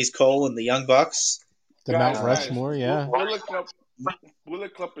his buddies Cole and the Young Bucks. The Mount Guys, Rushmore, yeah.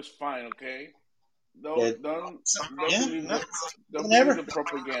 Bullet Club is fine, okay? It, Don't yeah, believe no, the better don't than believe ever. the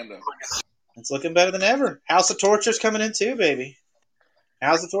propaganda. It's looking better than ever. House of Torture's coming in too, baby.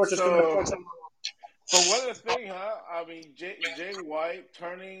 House of Torture's coming So, in. but what a thing, huh? I mean, Jay White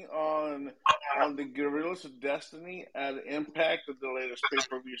turning on the Guerrillas of Destiny at Impact at the latest pay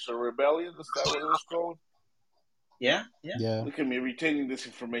per view. So Rebellion, is that what it was called? Yeah, yeah. Yeah. Look at me retaining this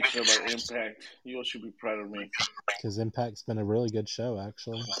information about Impact. You all should be proud of me. Because Impact's been a really good show,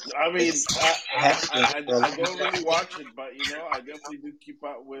 actually. I mean, It's- I don't really watch it, but I definitely do keep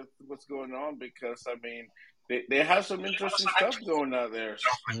up with what's going on because I mean they have some interesting stuff going out there.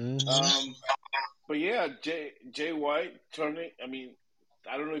 Mm-hmm. But yeah, Jay White turning. I mean,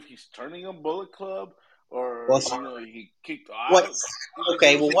 I don't know if he's turning on Bullet Club or well, he kicked what? out the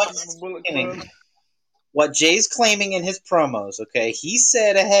Okay, girls well, from Bullet Club. what Jay's claiming in his promos? Okay, he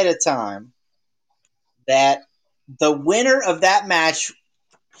said ahead of time that the winner of that match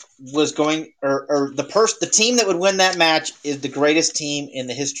was going, or the team that would win that match is the greatest team in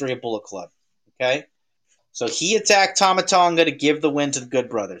the history of Bullet Club. Okay, so he attacked Tama Tonga to give the win to the Good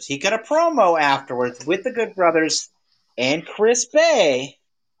Brothers. He cut a promo afterwards with the Good Brothers and Chris Bay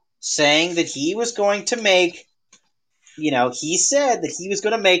saying that he was going to make, he said that he was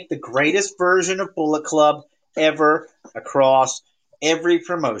going to make the greatest version of Bullet Club ever across every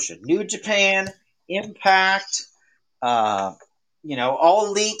promotion. New Japan, Impact, all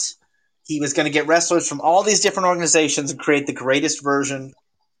elite. He was going to get wrestlers from all these different organizations and create the greatest version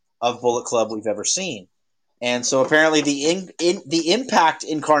of Bullet Club we've ever seen. And so apparently the Impact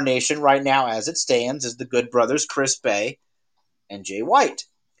incarnation right now, as it stands, is the Good Brothers, Chris Bay and Jay White.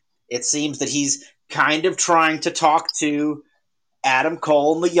 It seems that he's kind of trying to talk to Adam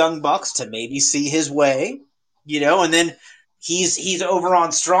Cole and the Young Bucks to maybe see his way, and then he's over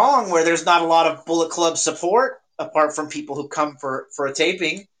on Strong where there's not a lot of Bullet Club support apart from people who come for a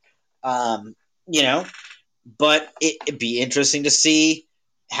taping, um, you know. But it'd be interesting to see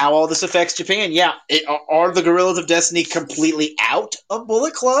how all this affects Japan. Yeah, are the Guerrillas of Destiny completely out of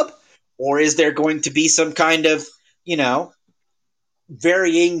Bullet Club, or is there going to be some kind of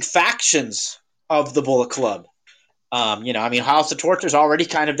varying factions of the Bullet Club? I mean, House of Torture is already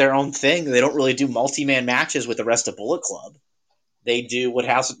kind of their own thing. They don't really do multi-man matches with the rest of Bullet Club. They do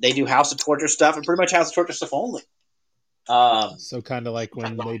House of Torture stuff and pretty much House of Torture stuff only. So kind of like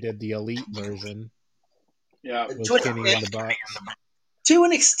when they did the Elite version Yeah, with Kenny and the Bucks. To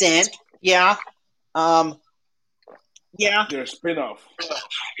an extent, yeah. Yeah, they're a spinoff.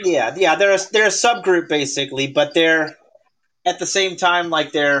 yeah. They're a subgroup basically, but they're at the same time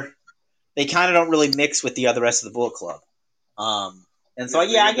like they kind of don't really mix with the other rest of the Bullet Club. And so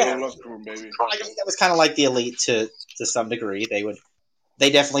They I got their guess own locker room, baby. that was kind of like the Elite to some degree. They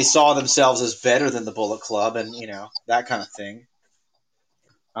definitely saw themselves as better than the Bullet Club, and that kind of thing.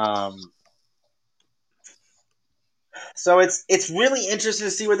 So it's really interesting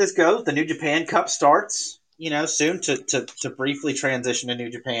to see where this goes. The New Japan Cup starts, soon to briefly transition to New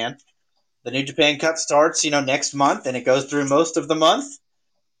Japan. The New Japan Cup starts, next month, and it goes through most of the month.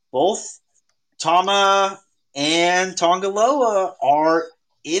 Both Tama and Tonga Loa are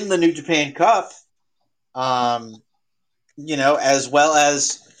in the New Japan Cup, as well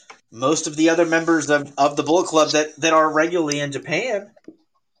as most of the other members of the Bullet Club that are regularly in Japan.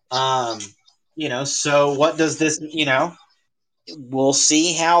 So what does this, we'll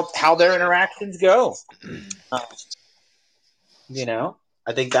see how their interactions go. Uh,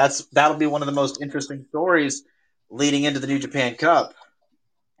 I think that'll be one of the most interesting stories leading into the New Japan Cup.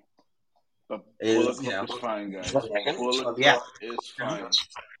 But Is Bullet Club is fine, guys. Bullet yeah, Club is fine.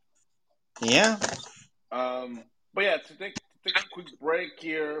 yeah. But yeah, to take a quick break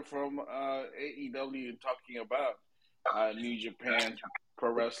here from AEW talking about New Japan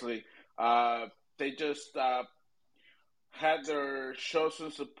Pro Wrestling. They just had their shows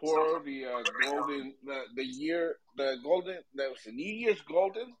in support the golden the year the golden that was the New Year's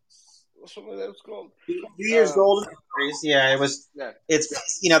Golden something that was called. 2 years Golden Series. Yeah, it was. Yeah, It's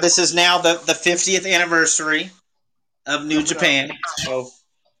this is now the 50th anniversary of New coming up. Japan. So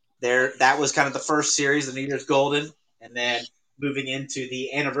that was kind of the first series, the New Year's Golden, and then moving into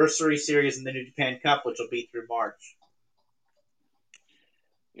the anniversary series in the New Japan Cup, which will be through March.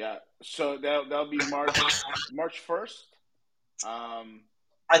 Yeah, so that'll be March 1st.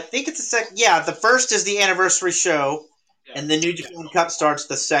 I think it's the second. Yeah, the first is the anniversary show, Yeah. and the New Japan Cup starts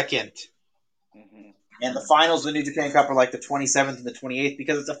the second. Mm-hmm. And the finals of the New Japan Cup are like the 27th and the 28th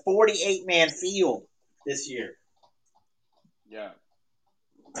because it's a 48-man field this year. Yeah,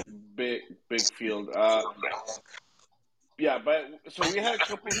 big field. Yeah, but so we had a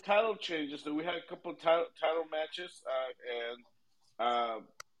couple of title changes. So we had a couple of title matches, and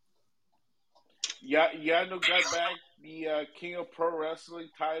Yano got back the King of Pro Wrestling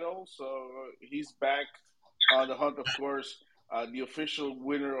title, so he's back on the hunt. Of course, the official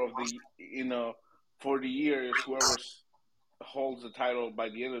winner of the for the year is whoever holds the title by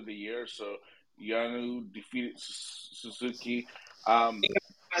the end of the year. So Yano defeated Suzuki,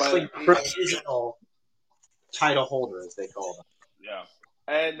 but Provisional title holder, as they call them. yeah,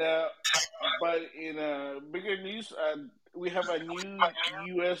 and but in bigger news, we have a new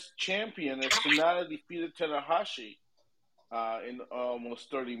U.S. champion. As Sonata defeated Tanahashi in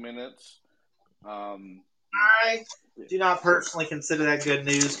almost 30 minutes. I do not personally consider that good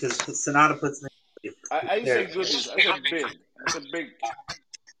news because Sonata puts me. I didn't say good news. I said big. I said big.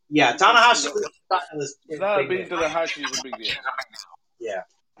 Yeah, Because, Tanahashi was Sonata beating Tanahashi is a big deal. Yeah.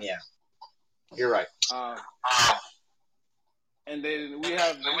 You're right. And then we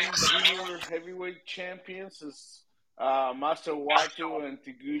have new junior heavyweight champions as Master Wato and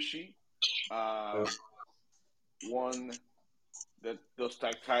Taguchi won those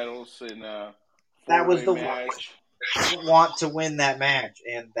tag titles in a four-way match. Didn't want to win that match,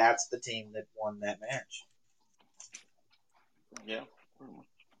 and that's the team that won that match. Yeah.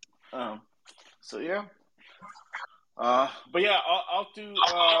 So yeah. But yeah, I'll do.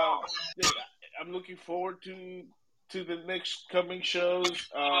 I'm looking forward to the next coming shows.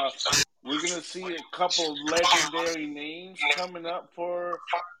 We're gonna see a couple legendary names coming up for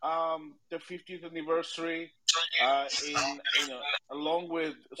the 50th anniversary. Along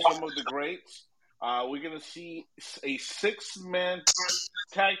with some of the greats, we're gonna see a 6-man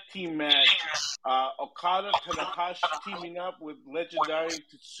tag team match. Okada Tanahashi teaming up with legendary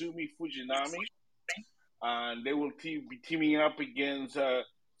Tatsumi Fujinami. They will be teaming up against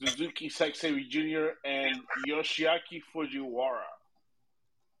Suzuki Saxavi Jr. and Yoshiaki Fujiwara.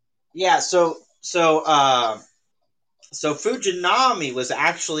 Yeah, so Fujinami was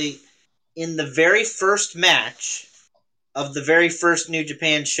actually in the very first match of the very first New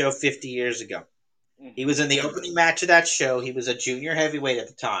Japan show 50 years ago. Mm-hmm. He was in the opening match of that show. He was a junior heavyweight at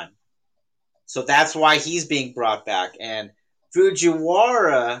the time. So that's why he's being brought back. And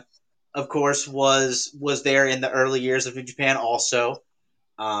Fujiwara, of course, was there in the early years of New Japan also.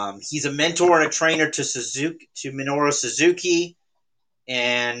 He's a mentor and a trainer to Minoru Suzuki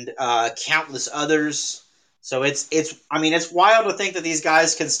and countless others. So it's wild to think that these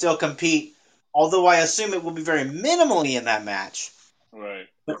guys can still compete, although I assume it will be very minimally in that match. Right.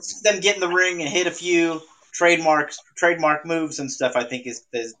 But them get in the ring and hit a few trademark moves and stuff, I think is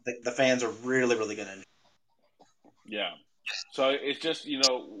the fans are really, really going to enjoy. Yeah. So it's just, we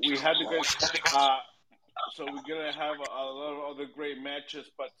had the good so we're going to have a lot of other great matches,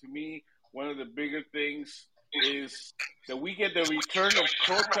 but to me, one of the bigger things is that we get the return of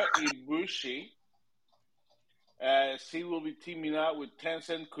Kota Ibushi, as he will be teaming up with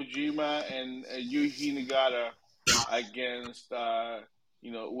Tenzan Kojima and Yuji Nagata against,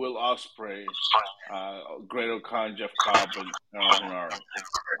 Will Ospreay, Great-O-Khan, Jeff Cobb, and Honor.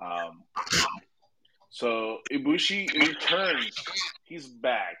 So Ibushi returns. He's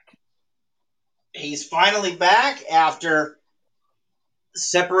back. He's finally back after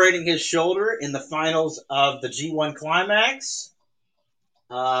separating his shoulder in the finals of the G1 Climax.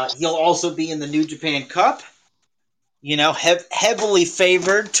 He'll also be in the New Japan Cup. Heavily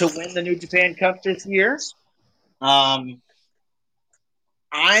favored to win the New Japan Cup this year. I'm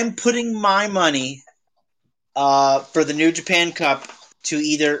putting my money for the New Japan Cup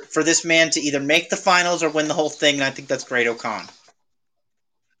for this man to either make the finals or win the whole thing, and I think that's Great-O-Khan.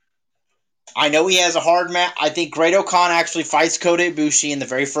 I know he has a hard match. I think Great-O-Khan actually fights Kota Ibushi in the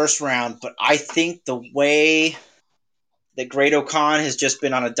very first round, but I think the way that Great-O-Khan has just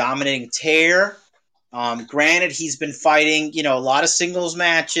been on a dominating tear. Granted, he's been fighting, a lot of singles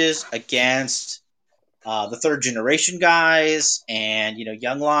matches against the third generation guys and,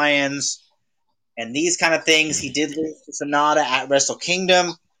 Young Lions and these kind of things. He did lose to Sonata at Wrestle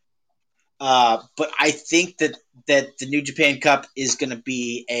Kingdom. But I think that the New Japan Cup is going to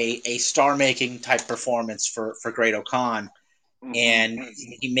be a star making type performance for Great O'Khan, Mm-hmm. and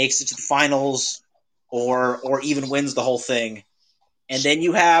he makes it to the finals, or even wins the whole thing, and then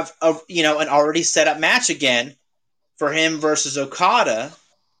you have an already set up match again for him versus Okada.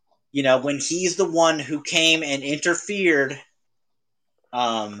 When he's the one who came and interfered,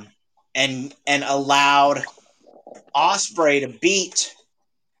 um, and allowed Osprey to beat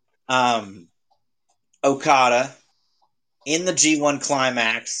um, Okada in the G1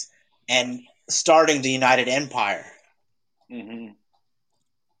 climax and starting the United Empire. Mm-hmm.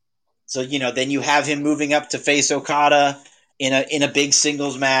 So then you have him moving up to face Okada in a big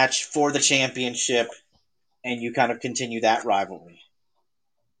singles match for the championship, and you kind of continue that rivalry.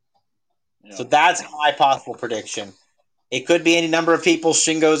 So Yeah. that's my possible prediction. It could be any number of people.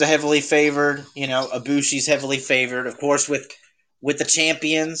 Shingo's a heavily favored. Ibushi's heavily favored. Of course, with the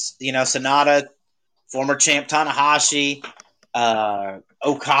champions, Sonata, former champ Tanahashi,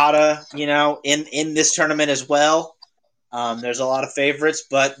 Okada, in this tournament as well. There's a lot of favorites,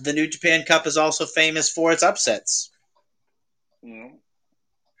 but the New Japan Cup is also famous for its upsets.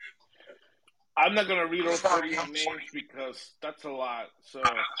 I'm not gonna read all 48 names because that's a lot. So,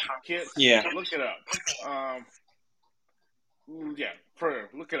 kids, Yeah. look it up. Yeah,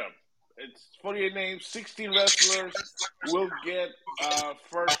 look it up. It's 48 names, 16 wrestlers. We'll get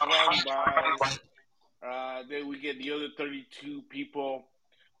first round buys. Then we get the other 32 people.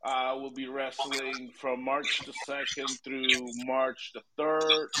 Will be wrestling from March the 2nd through March the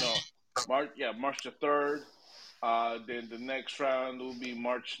 3rd. No, March the 3rd. Then the next round will be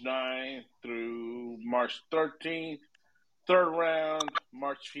March 9th through March 13th. Third round,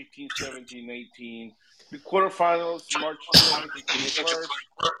 March 15th, 17th, 18th. The quarterfinals, March 20th to 21st.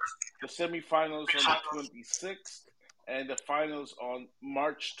 The semifinals on the 26th. And the finals on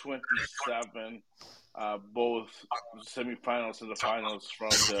March 27th. Both semifinals and the finals from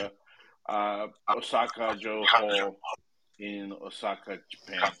the Osaka Joe Hall in Osaka,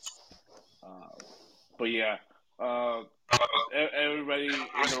 Japan. But yeah, uh, everybody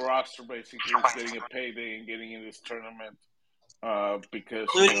in the roster basically is getting a payday and getting in this tournament because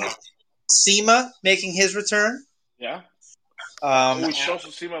Including CIMA making his return. yeah, Um, which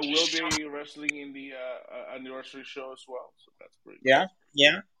Shosasima will be wrestling in the anniversary show as well, so that's pretty yeah,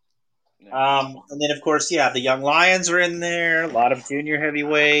 yeah. cool. Yeah. And then of course, the Young Lions are in there. A lot of junior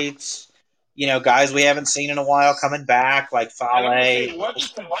heavyweights. Guys we haven't seen in a while coming back, like And I'm gonna Fale. say, what did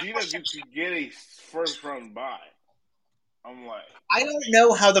Fujita get to get a first round bye? I'm like, I don't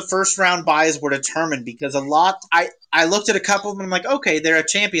know how the first round buys were determined, because I looked at a couple of them and I'm like, okay, they're a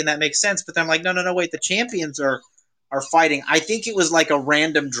champion, that makes sense. But then I'm like, no, wait, the champions are fighting. I think it was like a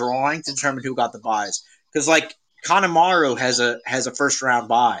random drawing to determine who got the buys. Because like Kanemaru has a first round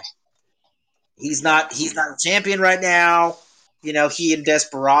buy. yeah, He's not a champion right now. He and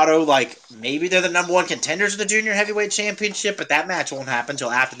Desperado, like, maybe they're the number one contenders of the junior heavyweight championship, but that match won't happen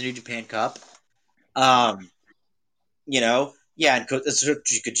until after the New Japan Cup. Um, yeah, and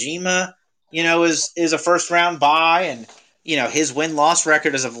Kojima, is a first round bye, and his win loss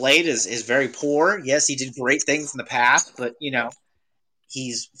record as of late is very poor. Yes, he did great things in the past, but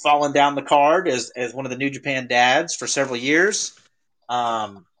he's fallen down the card as one of the New Japan dads for several years.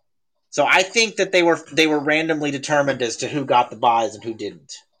 Um, so I think that they were randomly determined as to who got the buys and who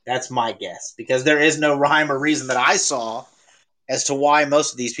didn't. That's my guess, because there is no rhyme or reason that I saw as to why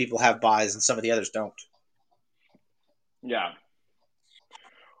most of these people have buys and some of the others don't. yeah.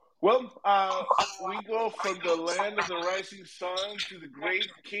 Well, we go from the land of the rising sun to the great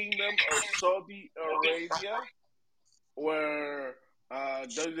kingdom of Saudi Arabia, where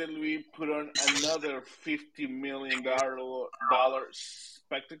WWE put on another $50 million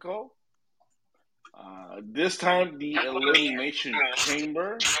spectacle. This time, the Elimination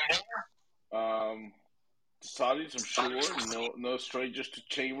Chamber. Um, Saudis, I'm sure, no strangers to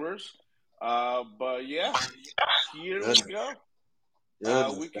chambers. But yeah, here we go. We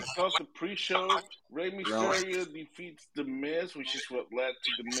Goodness. kick off the pre-show. Rey Mysterio defeats The Miz, which is what led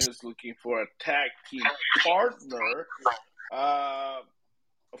to The Miz looking for a tag team partner.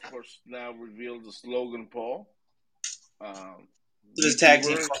 Of course, now revealed as Logan Paul. So this tag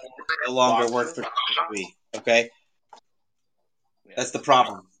team YouTuber, no longer work boxer. for WWE. Okay, Yeah. that's the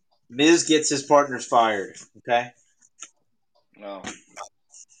problem. Miz gets his partners fired. Okay, No.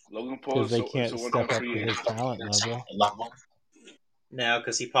 Logan Paul because is they a can't one-time step up free to his agent. talent level. now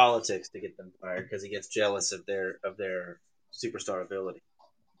because he politics to get them fired, because he gets jealous of their superstar ability.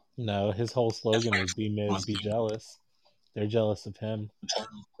 No, his whole slogan is "Be Miz, be jealous." They're jealous of him.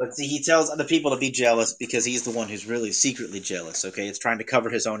 But see, he tells other people to be jealous because he's the one who's really secretly jealous. Okay, it's trying to cover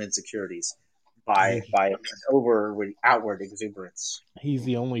his own insecurities by outward exuberance. He's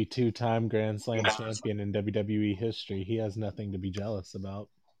the only two-time Grand Slam champion in WWE history. He has nothing to be jealous about.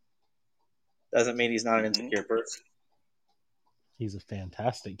 Doesn't mean he's not an insecure person. He's a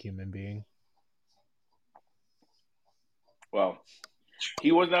fantastic human being. Well,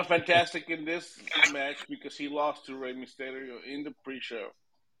 he was not fantastic in this match because he lost to Rey Mysterio in the pre-show.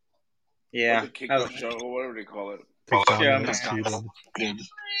 Yeah. Or the kickoff show, or whatever they call it.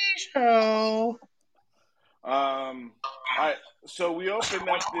 Pre-show. All right, so we opened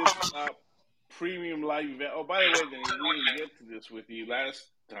up this premium live event. Oh, by the way, Denny, we didn't get to this with you last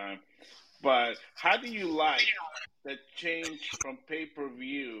time, but how do you like that change from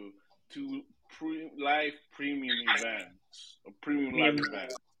pay-per-view to live premium events, or premium live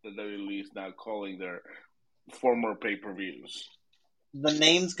events that WWE is now calling their former pay-per-views? The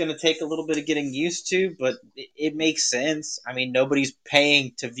name's going to take a little bit of getting used to, but it makes sense. I mean, nobody's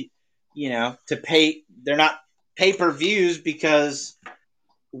paying to pay. They're not pay-per-views because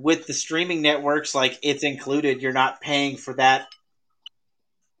with the streaming networks, like, it's included. You're not paying for that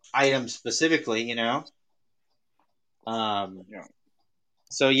item specifically, Yeah.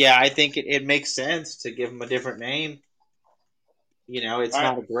 So yeah, I think it makes sense to give them a different name. It's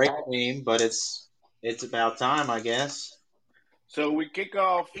not a great name, but it's about time, I guess. So we kick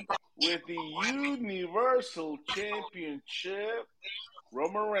off with the Universal Championship.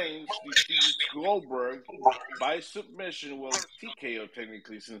 Roman Reigns defeats Goldberg by submission, well, TKO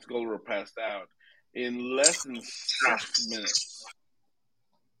technically, since Goldberg passed out, in less than 6 minutes.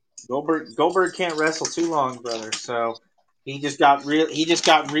 Goldberg can't wrestle too long, brother. So he just got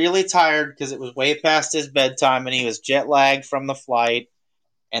really tired because it was way past his bedtime, and he was jet lagged from the flight,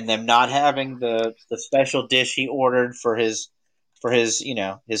 and them not having the special dish he ordered for his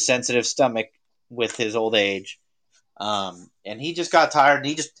his sensitive stomach with his old age. And he just got tired.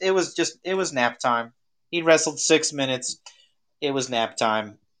 And it was nap time. He wrestled 6 minutes. It was nap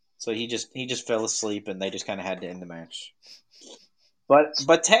time. So he just fell asleep, and they just kind of had to end the match.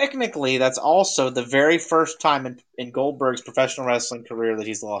 But technically, that's also the very first time in Goldberg's professional wrestling career that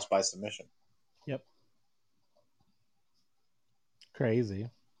he's lost by submission. Yep. Crazy.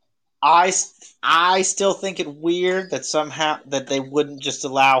 I still think it weird that somehow that they wouldn't just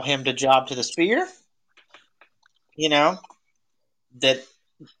allow him to job to the spear. That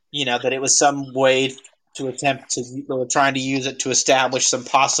it was some way to attempt to, they were trying to use it to establish some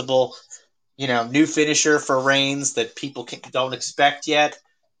possible, new finisher for Reigns that people don't expect yet.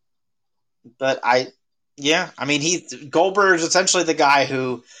 But Goldberg is essentially the guy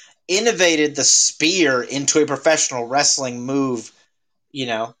who innovated the spear into a professional wrestling move,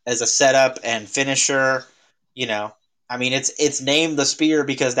 as a setup and finisher. It's named the spear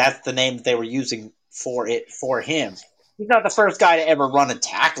because that's the name that they were using for him. He's not the first guy to ever run and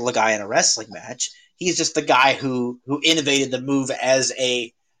tackle a guy in a wrestling match. He's just the guy who innovated the move as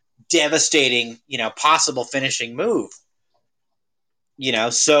a devastating, possible finishing move.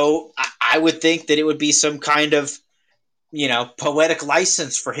 So I would think that it would be some kind of, poetic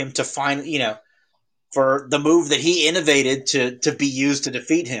license for him to find, for the move that he innovated to be used to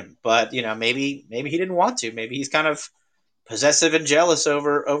defeat him. But, maybe he didn't want to. Maybe he's kind of possessive and jealous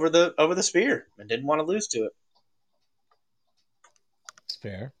over the spear and didn't want to lose to it. It's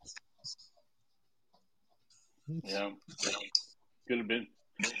fair. Yeah. Could have been.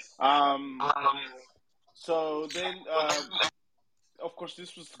 So then, of course,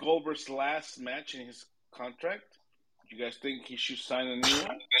 this was Goldberg's last match in his contract. Do you guys think he should sign a new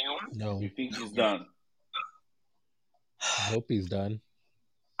one? No. You think he's done? I hope he's done.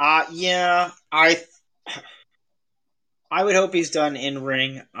 Yeah, I would hope he's done in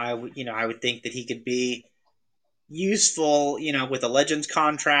ring. I would think that he could be useful, with a Legends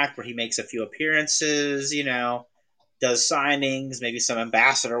contract where he makes a few appearances, does signings, maybe some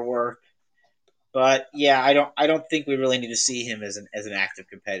ambassador work. But yeah, I don't think we really need to see him as an active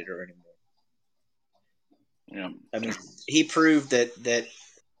competitor anymore. Yeah. I mean, he proved that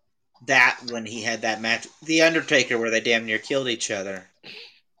when he had that match, The Undertaker, where they damn near killed each other,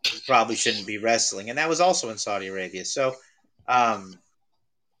 he probably shouldn't be wrestling, and that was also in Saudi Arabia. So, a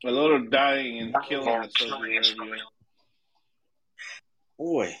lot of dying and killing in Saudi Arabia.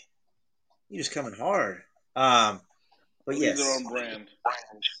 Boy, you're just coming hard. But yes, their own brand.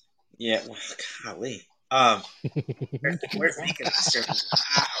 Yeah, well, golly. We're thinking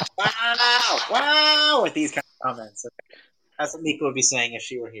wow, with these kind of comments. That's what Mika would be saying if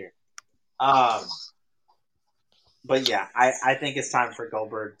she were here. But yeah, I think it's time for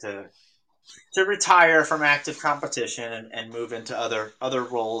Goldberg to to retire from active competition and move into other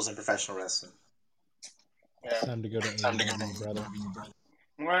roles in professional wrestling. It's time to go to AEW, brother.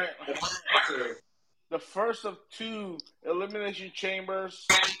 Right. The first of 2 Elimination Chambers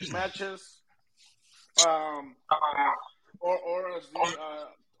matches, or as the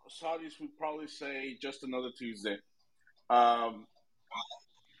Saudis would probably say, just another Tuesday.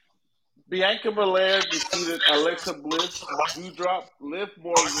 Bianca Belair defeated Alexa Bliss, Doudrop, Liv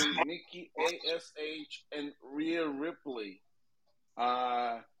Morgan, Nikki ASH, and Rhea Ripley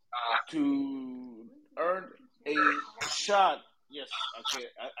to earn a shot. Yes, okay,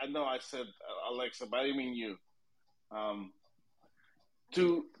 I know I said Alexa, but I didn't mean you.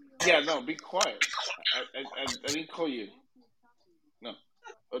 Be quiet. I didn't call you. No,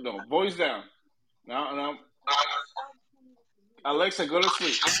 voice down. Now, Alexa, go to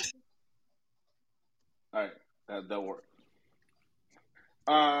sleep. All right, that worked.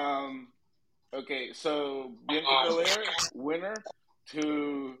 Okay, so Bianca Belair, winner,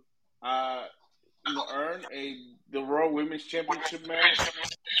 to earn the Raw Women's Championship match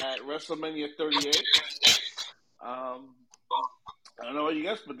at WrestleMania 38. I don't know what you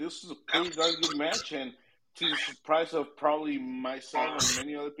guys, but this is a pretty darn good match, and to the surprise of probably myself and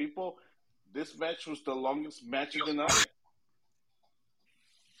many other people, this match was the longest match of the night.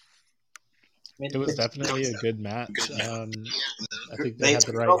 It was definitely a good match. I think they had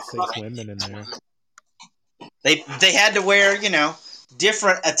the right 6 women in there. They had to wear,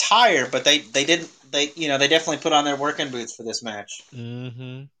 different attire, but they didn't. They definitely put on their working boots for this match.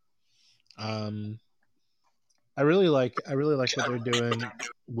 Mm-hmm. I really like what they're doing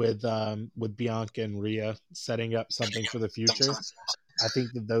with Bianca and Rhea, setting up something for the future. I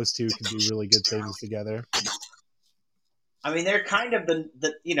think that those two can do really good things together. I mean, they're kind of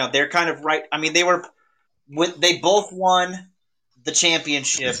they're kind of right. I mean, they both won the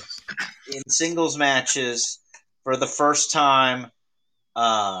championship in singles matches for the first time,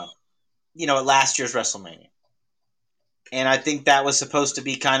 at last year's WrestleMania. And I think that was supposed to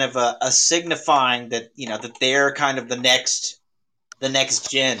be kind of a signifying that, that they're kind of the next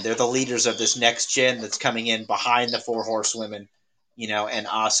gen. They're the leaders of this next gen that's coming in behind the 4 horsewomen, and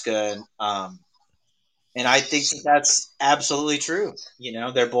Asuka. And I think that's absolutely true.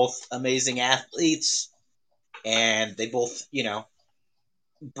 They're both amazing athletes, and they both,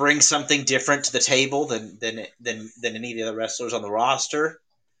 bring something different to the table than any of the other wrestlers on the roster.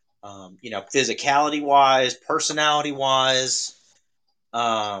 Physicality wise, personality wise,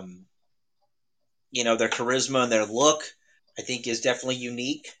 their charisma and their look, I think, is definitely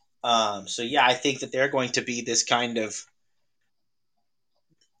unique. I think that they're going to be this kind of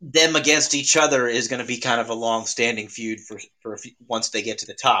them against each other is going to be kind of a long-standing feud for once they get to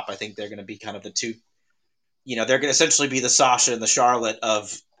the top. I think they're going to be kind of the two. They're going to essentially be the Sasha and the Charlotte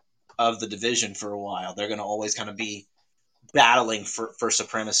of the division for a while. They're going to always kind of be battling for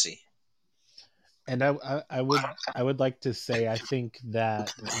supremacy. And I would like to say I think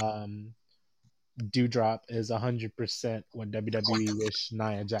that Doudrop is 100% what WWE wish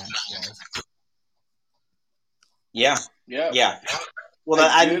Nia Jax was. Yeah. Well,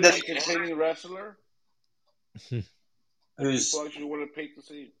 the containing wrestler who's actually want to pay to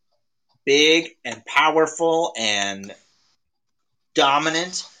see. Big and powerful and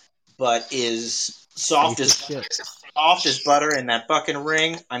dominant, but is soft as butter in that fucking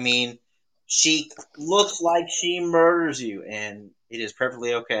ring. I mean, she looks like she murders you, and it is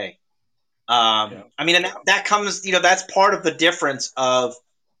perfectly okay. I mean, and that comes, that's part of the difference of,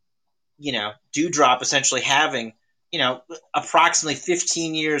 Doudrop essentially having, approximately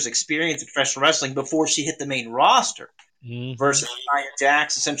 15 years experience in professional wrestling before she hit the main roster, versus Nia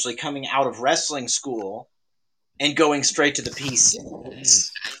Jax essentially coming out of wrestling school and going straight to the PC,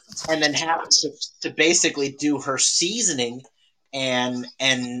 and then having to basically do her seasoning and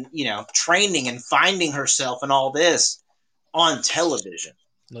training and finding herself and all this on television.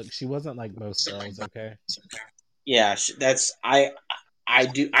 Look, she wasn't like most girls, okay? Yeah, that's I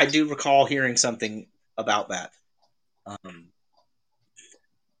do recall hearing something about that.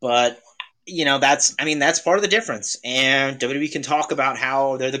 But that's part of the difference. And WWE can talk about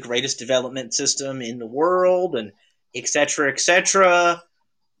how they're the greatest development system in the world and et cetera, et cetera.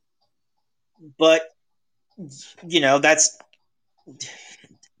 But that's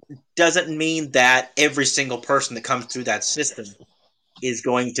doesn't mean that every single person that comes through that system is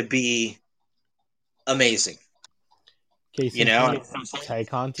going to be amazing. Tay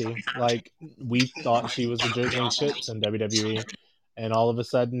Conti, like, we thought she was the jiggling shits in WWE, and all of a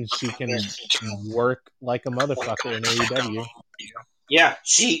sudden she can work like a motherfucker in AEW. Yeah,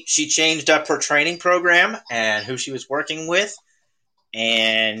 she changed up her training program and who she was working with,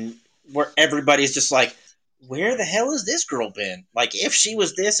 and where everybody's just like, where the hell has this girl been? Like, if she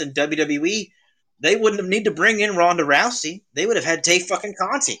was this in WWE, they wouldn't have need to bring in Ronda Rousey. They would have had Tay fucking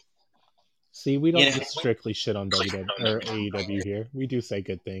Conti. See, we You don't know? just strictly shit on WWE or AEW here. We do say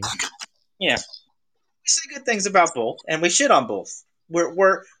good things. Yeah, we say good things about both, and we shit on both.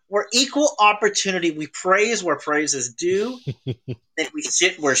 We're equal opportunity. We praise where praise is due, and we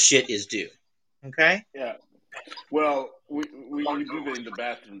shit where shit is due. Okay. Yeah. Well, we do that in the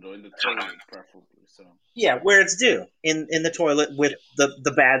bathroom though, in the toilet preferably. So Yeah, where it's due in the toilet with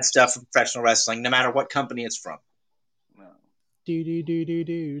the bad stuff of professional wrestling, no matter what company it's from. no.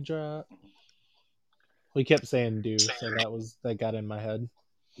 Do drop. We kept saying do, so that got in my head.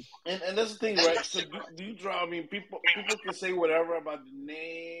 And that's the thing, right? So do you draw? I mean, people can say whatever about the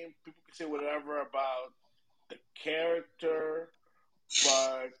name. People can say whatever about the character.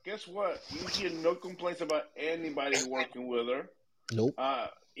 But guess what? You hear no complaints about anybody working with her. Nope.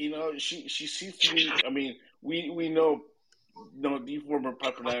 She seems to be. I mean, we know, the former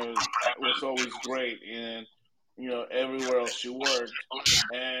Piper Niven was always great, and everywhere else she worked,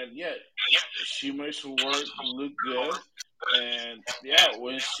 and yet she makes her work look good. And yeah,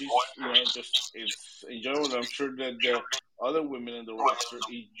 when she's just it's enjoyable. I'm sure that the other women in the roster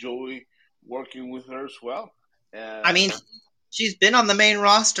enjoy working with her as well. I mean, she's been on the main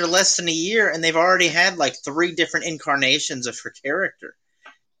roster less than a year, and they've already had like 3 different incarnations of her character,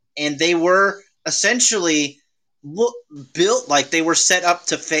 and they were essentially built like they were set up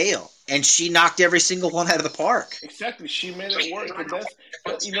to fail, and she knocked every single one out of the park. Exactly, she made it work, and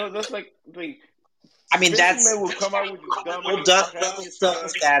that's like the I mean, Vince that's McMahon will come out with the gold dumbest, dust crappiest stuff.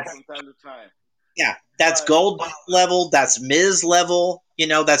 stuff That's from time to time. that's But gold level. That's Miz level.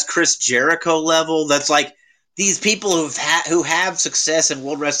 That's Chris Jericho level. That's like these people who have success in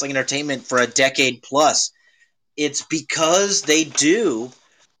World Wrestling Entertainment for a decade plus. It's because they do.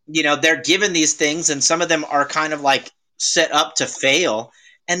 They're given these things, and some of them are kind of like set up to fail,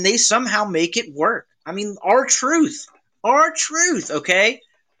 and they somehow make it work. I mean, R-Truth. Okay,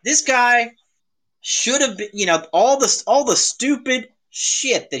 this guy should have been, all the stupid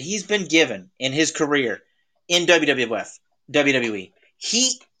shit that he's been given in his career in WWE.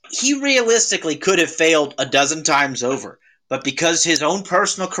 He realistically could have failed a dozen times over, but because his own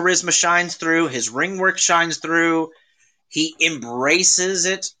personal charisma shines through, his ring work shines through, he embraces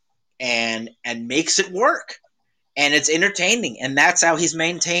it and makes it work, and it's entertaining, and that's how he's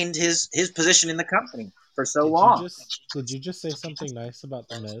maintained his position in the company for so long. Did you just say something nice about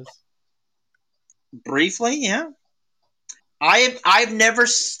the Miz? Briefly, yeah. I've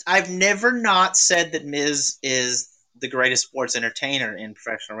never not said that Miz is the greatest sports entertainer in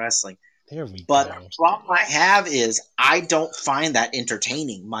professional wrestling. There we But go. the problem I have is I don't find that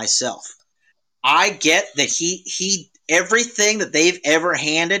entertaining myself. I get that he everything that they've ever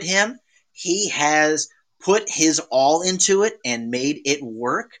handed him, he has put his all into it and made it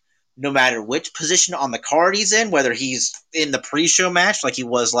work. No matter which position on the card he's in, whether he's in the pre-show match like he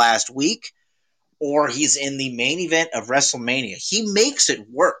was last week, or he's in the main event of WrestleMania. He makes it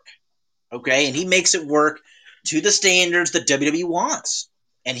work, okay? And he makes it work to the standards that WWE wants.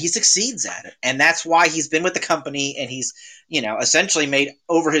 And he succeeds at it. And that's why he's been with the company, and he's, essentially made,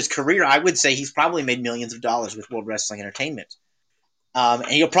 over his career, I would say he's probably made millions of dollars with World Wrestling Entertainment. And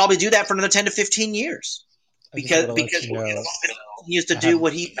he'll probably do that for another 10 to 15 years. Because he used to do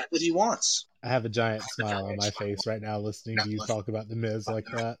what he wants. I have a giant smile on my face right now listening to you talk about the Miz like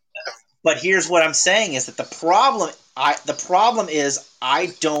that. But here's what I'm saying is that the problem is I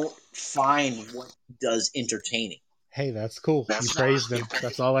don't find what he does entertaining. Hey, that's cool. You praised him.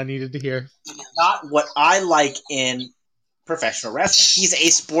 That's all I needed to hear. Not what I like in professional wrestling. He's a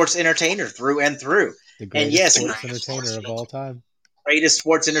sports entertainer through and through. The greatest sports entertainer of all time. Greatest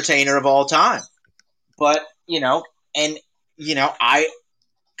sports entertainer of all time. But, I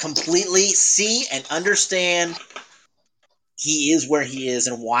completely see and understand he is where he is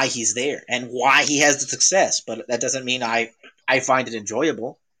and why he's there and why he has the success. But that doesn't mean I find it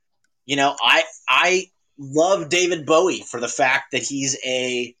enjoyable. I love David Bowie for the fact that he's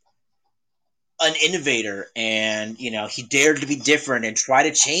an innovator, and he dared to be different and try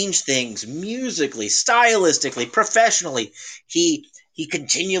to change things musically, stylistically, professionally. He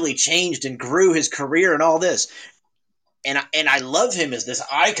continually changed and grew his career and all this. And I love him as this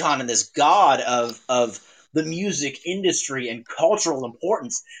icon and this god of the music industry and cultural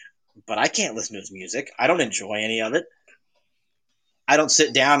importance, but I can't listen to his music. I don't enjoy any of it. I don't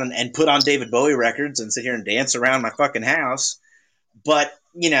sit down and put on David Bowie records and sit here and dance around my fucking house. But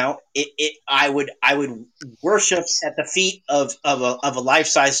I would worship at the feet of a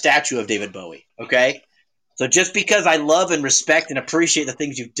life-size statue of David Bowie. Okay, So just because I love and respect and appreciate the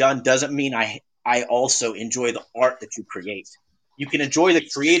things you've done doesn't mean I also enjoy the art that you create. You can enjoy the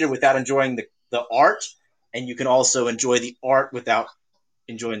creator without enjoying the art, and you can also enjoy the art without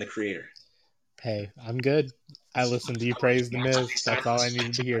enjoying the creator. Hey, I'm good. I listened to you praise the Miz. That's all I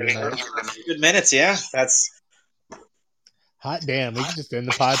needed to hear tonight. Good minutes, yeah. That's hot damn. We can just end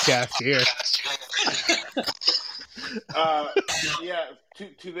the podcast here. Yeah.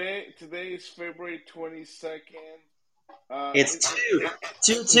 Today is February 22nd. It's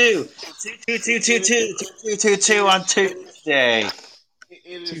 2 on Tuesday. It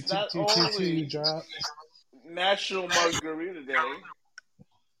is not only drop. National Margarita Day,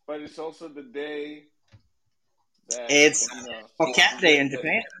 but it's also the day that It's Cat Day in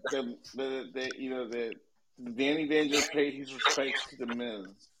Japan. Danny Danger paid his respects to the Miz.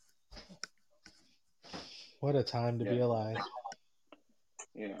 What a time to be alive.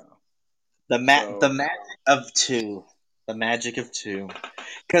 Yeah. The magic of two. The magic of two.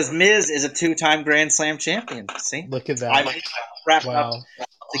 Because Miz is a 2-time Grand Slam champion. See? Look at that. I wrapped up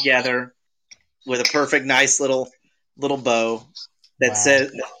together with a perfect, nice little bow that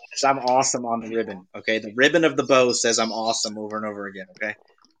says I'm awesome on the ribbon. Okay? The ribbon of the bow says I'm awesome over and over again. Okay?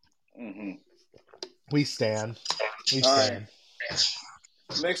 Mm-hmm. We stand. All right.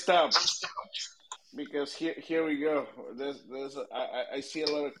 Next up. Because here we go. I see a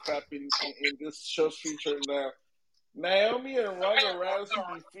lot of crap in this show's feature now. Naomi and Ronda Rousey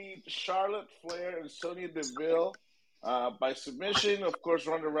defeat Charlotte Flair and Sonya Deville by submission. Of course,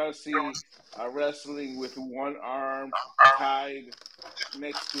 Ronda Rousey wrestling with one arm tied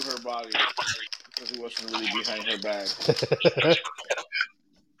next to her body because it wasn't really behind her back.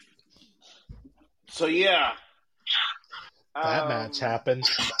 So yeah, that match happened.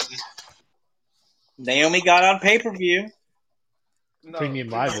 Naomi got on pay-per-view. No, Premium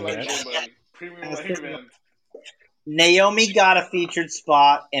live event. Premium live event. Naomi got a featured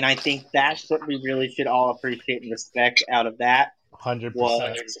spot, and I think that's what we really should all appreciate and respect out of that.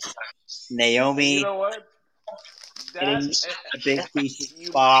 100%. Naomi. You know what? Getting a big featured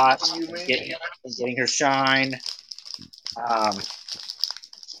spot, getting her shine.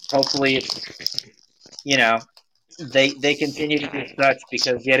 Hopefully, they continue to do such,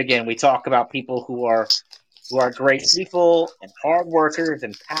 because yet again we talk about people who are great people and hard workers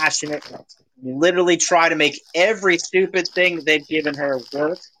and passionate. Literally try to make every stupid thing that they've given her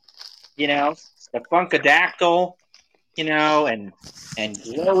work. The Funkadactyl, and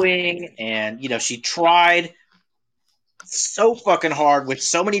glowing, and she tried so fucking hard with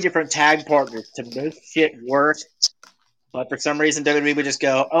so many different tag partners to make shit work. But for some reason, WWE would just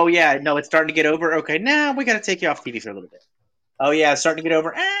go, oh, yeah, no, it's starting to get over. Okay, now we got to take you off TV for a little bit. Oh, yeah, it's starting to get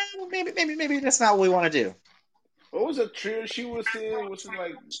over. Maybe that's not what we want to do. What was that trio she was in? Was it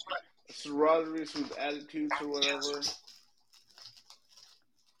like sororities with attitudes or whatever?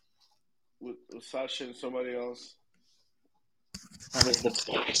 With Sasha and somebody else? That was the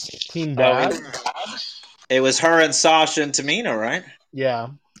Team Bad. It was her and Sasha and Tamina, right? Yeah.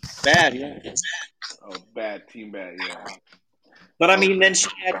 Bad, yeah. Oh, Bad. Team Bad, yeah. But I mean, then she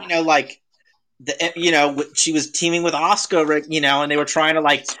had, she was teaming with Asuka, and they were trying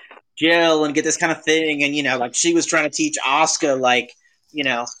to gel and get this kind of thing, and she was trying to teach Asuka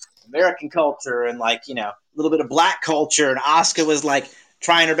American culture and a little bit of black culture, and Asuka was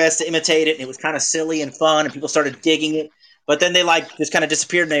trying her best to imitate it, and it was kind of silly and fun, and people started digging it. But then they just kind of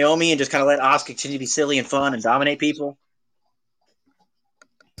disappeared Naomi and just kind of let Asuka continue to be silly and fun and dominate people.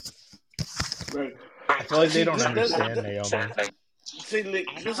 Right. I feel like they don't understand Naomi. See,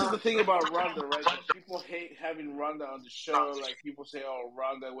 this is the thing about Ronda, right? People hate having Ronda on the show. People say, "Oh,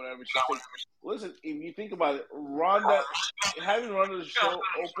 Ronda, whatever." Listen, if you think about it, having Ronda on the show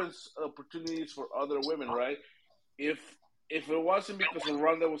opens opportunities for other women, right? If it wasn't because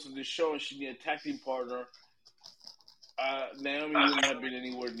Ronda was on the show and she needed a tag team partner, Naomi wouldn't have been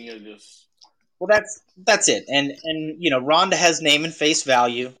anywhere near this. Well, that's it, and Ronda has name and face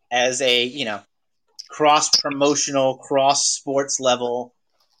value as a cross-promotional, cross-sports level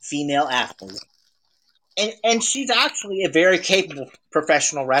female athlete. And she's actually a very capable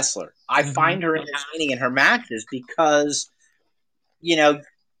professional wrestler. I find her entertaining in her matches because,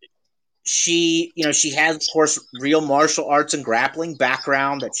 she has, of course, real martial arts and grappling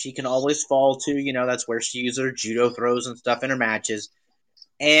background that she can always fall to. That's where she uses her judo throws and stuff in her matches.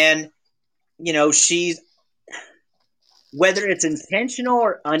 And, she's, whether it's intentional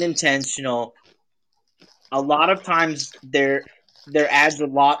or unintentional, a lot of times there adds a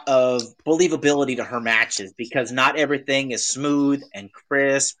lot of believability to her matches because not everything is smooth and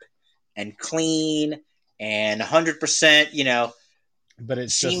crisp and clean and 100%, But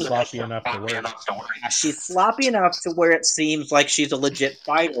it's just seems sloppy enough to work. she's sloppy enough to where it seems like she's a legit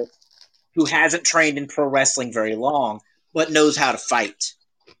fighter who hasn't trained in pro wrestling very long, but knows how to fight.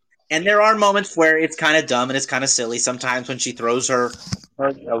 And there are moments where it's kind of dumb and it's kind of silly. Sometimes when she throws her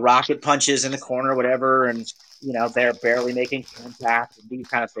rocket punches in the corner or whatever, and they're barely making contact and these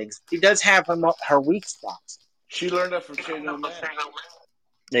kind of things. She does have her weak spots. She learned that from Shane O'Mac.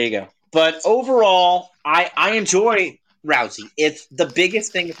 There you go. But overall, I enjoy Rousey. It's the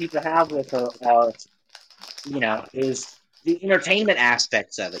biggest thing that people have with her are, is the entertainment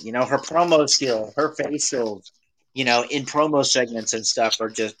aspects of it. Her promo skill, her facials, in promo segments and stuff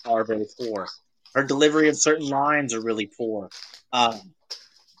are very poor. Her delivery of certain lines are really poor. And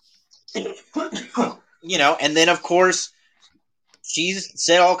then of course she's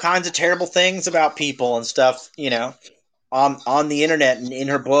said all kinds of terrible things about people and stuff, on the internet and in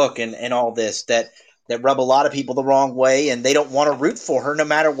her book and all this that rub a lot of people the wrong way, and they don't want to root for her no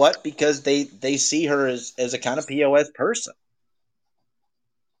matter what because they see her as a kind of POS person.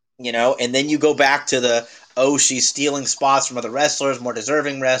 And then you go back to she's stealing spots from other wrestlers, more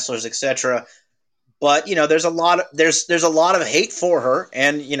deserving wrestlers, etc. But there's a lot of hate for her,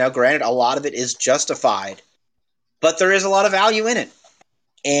 and granted, a lot of it is justified, but there is a lot of value in it.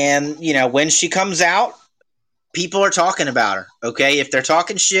 And when she comes out, people are talking about her. Okay, if they're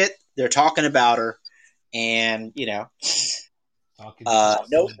talking shit, they're talking about her, and no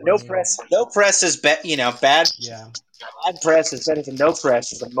press is bad. Bad. Yeah. Bad press is better than no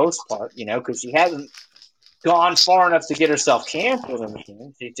press for the most part. Because she hasn't gone far enough to get herself canceled or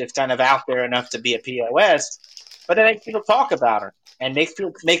anything. She's just kind of out there enough to be a POS, but it makes people talk about her and make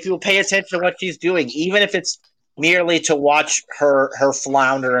people pay attention to what she's doing, even if it's merely to watch her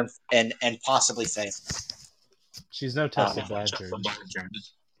flounder and possibly fail. She's no Tessa Blanchard.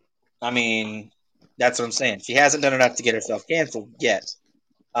 I mean, that's what I'm saying. She hasn't done enough to get herself canceled yet.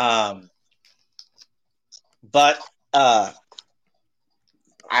 But I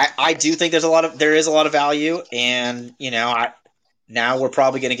do think there is a lot of value, and now we're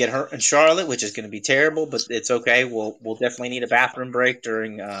probably going to get her in Charlotte, which is going to be terrible, but it's okay. We'll definitely need a bathroom break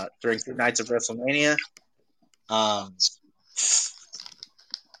during 2 nights of WrestleMania.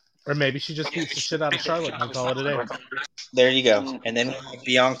 Or maybe she just beats the shit out of Charlotte and call it a day. There you go. And then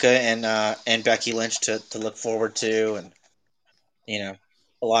Bianca and Becky Lynch to look forward to, and a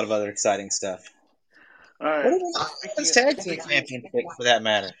lot of other exciting stuff. All right. What's tag team championship for that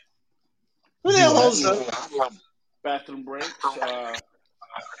matter? Who the hell holds those? Bathroom breaks.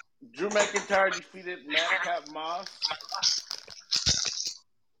 Drew McIntyre defeated Madcap Moss.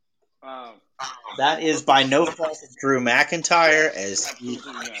 That is by no fault of Drew McIntyre, as he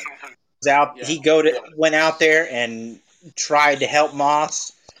went out there and tried to help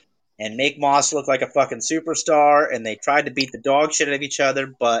Moss and make Moss look like a fucking superstar, and they tried to beat the dog shit out of each other,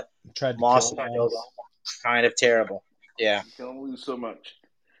 but Moss was kind of terrible. Yeah. You can only lose so much.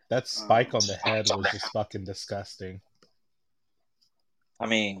 That spike on the head was just fucking disgusting. I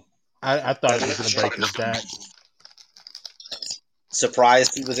mean, I thought he was going to break his neck.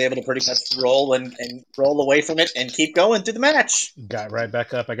 Surprised he was able to pretty much roll and roll away from it and keep going through the match. Got right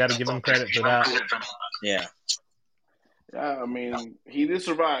back up. I got to give him credit for that. Yeah. Yeah, I mean, he did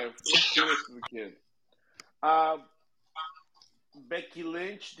survive. Kudos to the kid. Becky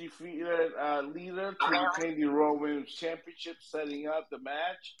Lynch defeated Lita to retain the Raw Women's Championship, setting up the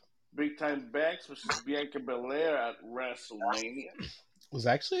match. Big Time Bex versus Bianca Belair at WrestleMania. It was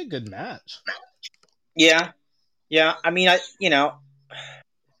actually a good match. Yeah. Yeah, I mean,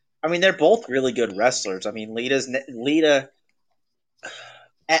 they're both really good wrestlers. I mean, Lita,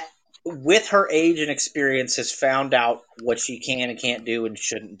 with her age and experience, has found out what she can and can't do and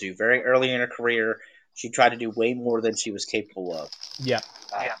shouldn't do. Very early in her career, she tried to do way more than she was capable of. Yeah.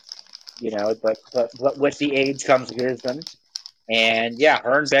 But with the age comes wisdom. And yeah,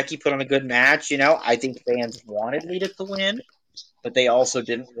 her and Becky put on a good match. I think fans wanted Lita to win, but they also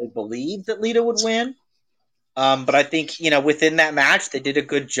didn't really believe that Lita would win. But I think, within that match, they did a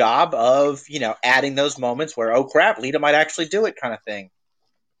good job of, adding those moments where, oh crap, Lita might actually do it kind of thing.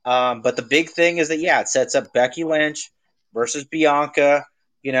 But the big thing is that, it sets up Becky Lynch versus Bianca.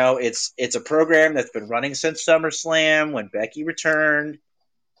 It's a program that's been running since SummerSlam when Becky returned,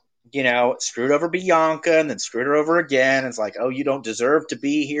 screwed over Bianca and then screwed her over again. It's like, oh, you don't deserve to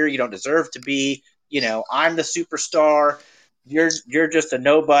be here. You don't deserve to be, I'm the superstar. You're just a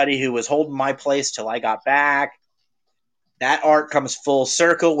nobody who was holding my place till I got back. That arc comes full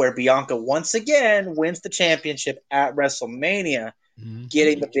circle where Bianca once again wins the championship at WrestleMania,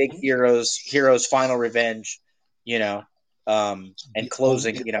 getting the big hero's final revenge, and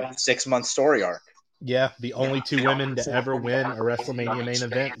closing, 6-month story arc. Yeah, the only two women to ever win a WrestleMania main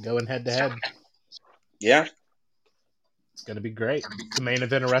event going head to head. Yeah. It's going to be great. It's the main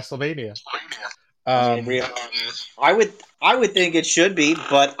event of WrestleMania. I would think it should be,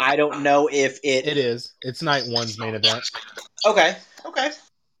 but I don't know if It is. It's night one's main event. Okay.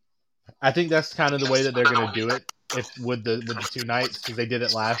 I think that's kind of the way that they're going to do it. If with the two nights, because they did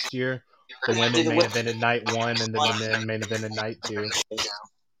it last year. The women main evented night one, and then the men main evented night two.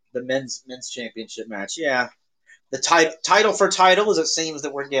 The men's championship match. Yeah. The title for title, as it seems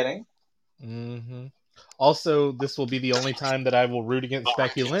that we're getting. Mm-hmm. Also, this will be the only time that I will root against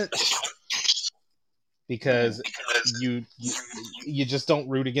Becky Lynch, because you just don't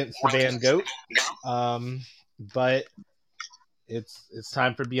root against the Van Goat. But it's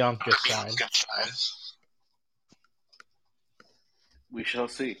time for Bianca to shine. We shall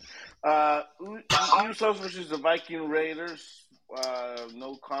see. Usos versus the Viking Raiders.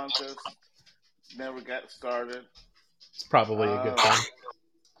 No contest. Never got started. It's probably a good thing.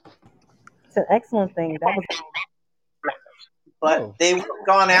 It's an excellent thing. That was. But they would have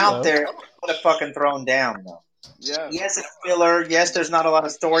gone out there and would have fucking thrown down, though. Yeah. Yes, it's filler. Yes, there's not a lot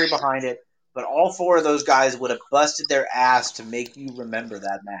of story behind it. But all four of those guys would have busted their ass to make you remember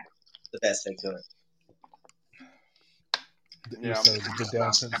that match the best they could. The Usos have been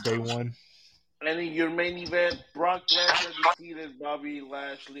down since day one. And in your main event, Brock Lesnar defeated Bobby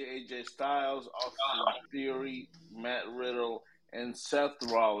Lashley, AJ Styles, Austin Theory, Matt Riddle, and Seth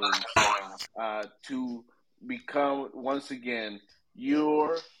Rollins to become, once again,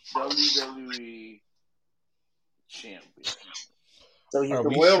 your WWE champion. So he's Are the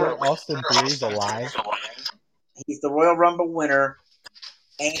we Royal sure Rumble. Austin Theory's alive? He's the Royal Rumble winner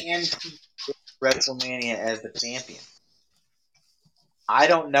and WrestleMania as the champion. I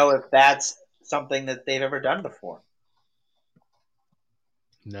don't know if that's something that they've ever done before.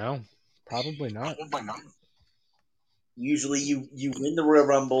 No, probably not. Usually you win the Royal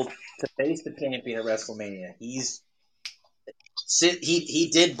Rumble to face the champion at WrestleMania. He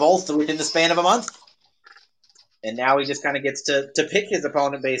did both within the span of a month. And now he just kind of gets to pick his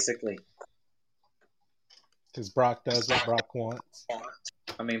opponent, basically. Because Brock does what Brock wants.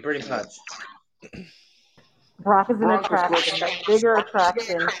 I mean, pretty much. Brock is an attraction, a bigger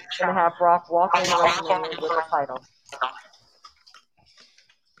attraction than to have Brock walk into WrestleMania with a title.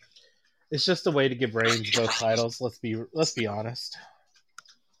 It's just a way to give Reigns both titles. Let's be honest.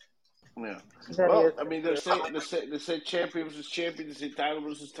 Yeah. That Well, is. I mean, they say champion versus champion. They say title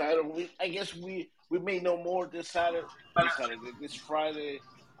versus title. I guess we may know more this Friday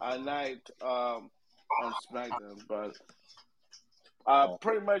night on SmackDown. But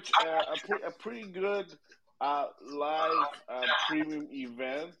pretty much a pretty good live premium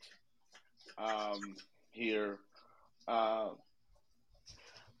event here. I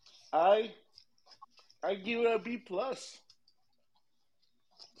give it a B plus.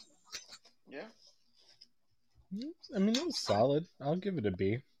 Yeah. I mean, it was solid. I'll give it a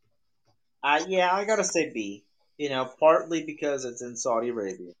B. Yeah, I gotta say B. Partly because it's in Saudi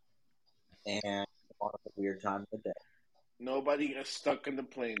Arabia, and on a weird time of the day. Nobody got stuck in the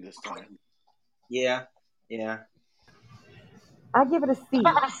plane this time. Yeah. I give it a C.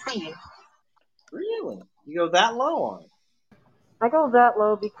 Really? You go that low on it? I go that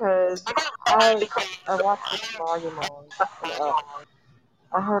low because I watched this volume on and up.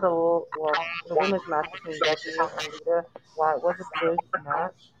 I heard the women's match between Becky and Lita. While it was a good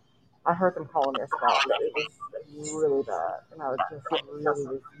match, I heard them calling their spots. It was really bad, and I was just really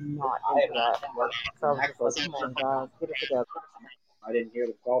was not into that. So I was just like, come on, guys, get it together. I didn't hear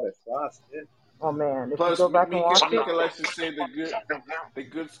them call their spots. Oh man, if Plus, you go back and watch Mika it, likes to say the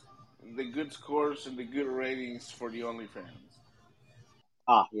good scores and the good ratings for the OnlyFans.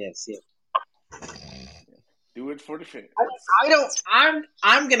 Ah, yes. Do it for the fans.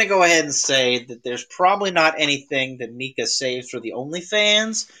 I'm gonna go ahead and say that there's probably not anything that Mika saves for the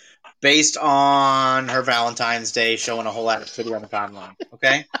OnlyFans based on her Valentine's Day showing a whole lot of video on the timeline.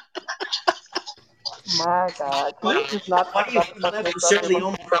 Okay. my God, can we just not talk about the fucking Show the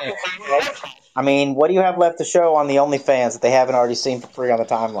OnlyFans. I mean, what do you have left to show on the OnlyFans that they haven't already seen for free on the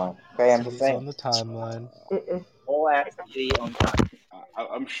timeline? Okay, I'm just saying. On the timeline. Whole activity on the timeline.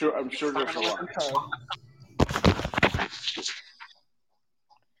 I'm sure there's a lot.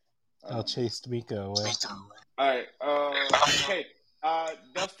 I'll chase Mika away. All right. Okay.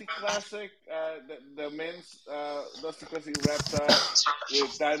 Dusty Classic. The men's Dusty Classic wrapped up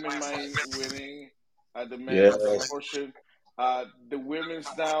with Diamond Mine winning the men's portion. The women's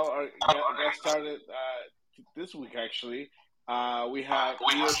now got started this week actually. We have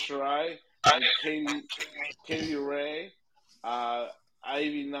Io Shirai and Katie Ray,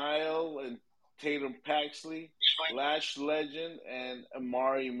 Ivy Nile and Tatum Paxley, Lash Legend, and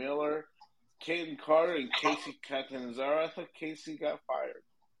Amari Miller, Caden Carter, and Casey Catanzaro. I thought Casey got fired.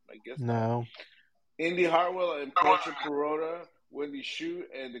 I guess not. No. Indy Hartwell and Portia Perota, Wendy Shu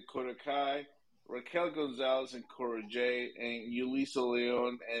and Dakota Kai, Raquel Gonzalez and Cora J, and Yulisa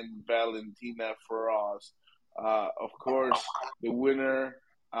Leon and Valentina Ferraz. Of course, the winner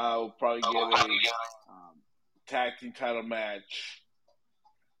will probably get a tag team title match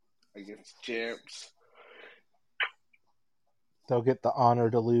against champs. They'll get the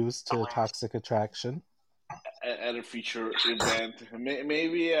honor to lose to Toxic Attraction. At a feature event,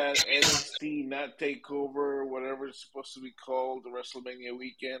 maybe at NXT, not Takeover, whatever it's supposed to be called, the WrestleMania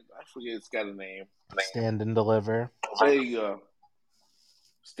weekend. I forget, it's got a name. Stand and Deliver. There you go.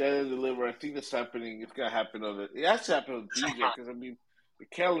 Stand and Deliver. I think that's happening. It's gonna happen on it has to happen on DJ because I mean the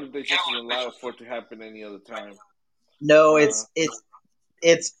calendar they just doesn't allow for it to happen any other time. No, it's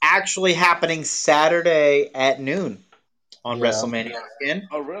actually happening Saturday at noon on WrestleMania weekend.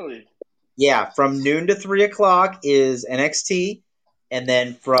 Oh, really? Yeah, from noon to 3 o'clock is NXT, and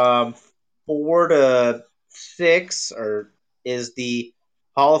then from 4 to 6 is the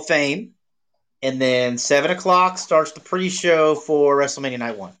Hall of Fame, and then 7 o'clock starts the pre-show for WrestleMania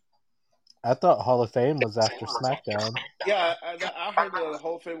Night 1. I thought Hall of Fame was after SmackDown. Yeah, I heard the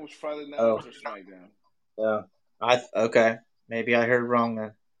Hall of Fame was Friday night after SmackDown. Okay, maybe I heard wrong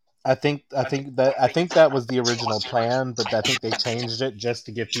then. I think that was the original plan, but I think they changed it just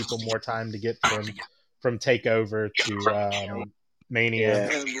to give people more time to get from Takeover to Mania.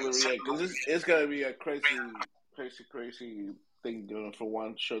 Yeah, because it's gonna be a crazy thing doing from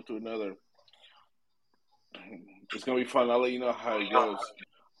one show to another. It's gonna be fun. I'll let you know how it goes.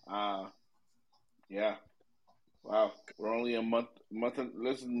 Yeah. Wow, we're only a month and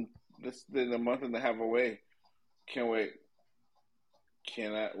less than a month and a half away. Can't wait.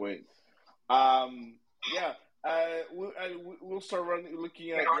 Cannot wait. Yeah, we'll start looking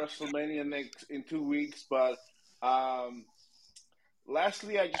at WrestleMania in 2 weeks. But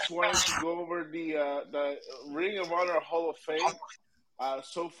lastly, I just wanted to go over the Ring of Honor Hall of Fame.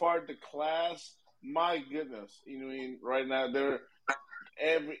 So far, the class, my goodness, right now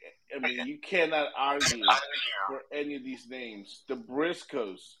you cannot argue for any of these names. The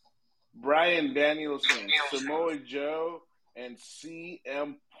Briscoes, Bryan Danielson, Samoa Joe, and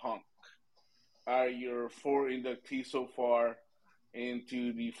CM Punk are your 4 inductees so far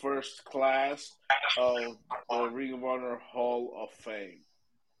into the first class of the Ring of Honor Hall of Fame.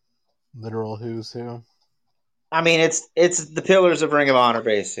 Literal who's who. I mean, it's the pillars of Ring of Honor,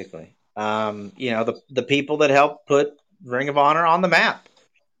 basically. The people that helped put Ring of Honor on the map.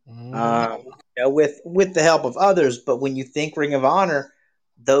 With the help of others, but when you think Ring of Honor,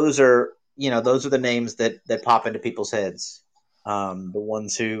 those are the names that pop into people's heads. The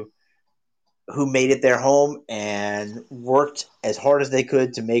ones who made it their home and worked as hard as they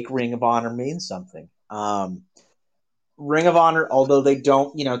could to make Ring of Honor mean something. Ring of Honor, although they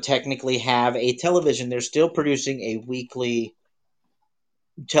don't, technically have a television, they're still producing a weekly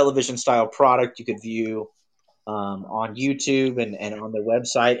television style product you could view on YouTube and on their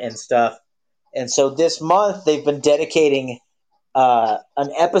website and stuff. And so this month they've been dedicating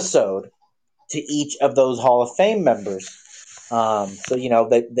an episode to each of those Hall of Fame members.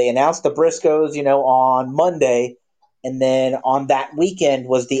 They announced the Briscoes, on Monday, and then on that weekend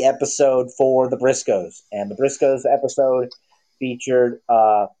was the episode for the Briscoes. And the Briscoes episode featured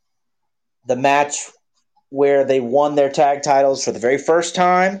the match where they won their tag titles for the very first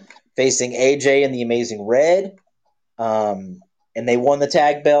time, facing AJ and the Amazing Red. And they won the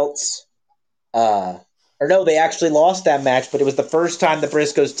tag belts. They actually lost that match, but it was the first time the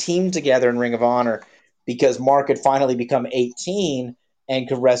Briscoes teamed together in Ring of Honor because Mark had finally become 18 and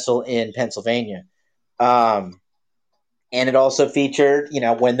could wrestle in Pennsylvania. And it also featured,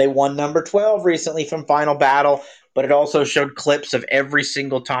 when they won number 12 recently from Final Battle, but it also showed clips of every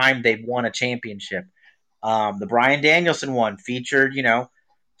single time they've won a championship. The Bryan Danielson one featured,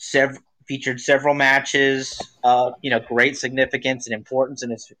 several matches of, great significance and importance in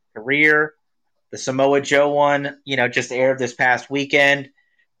his career. The Samoa Joe one, just aired this past weekend,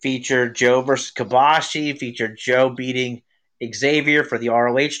 featured Joe versus Kobashi, featured Joe beating Xavier for the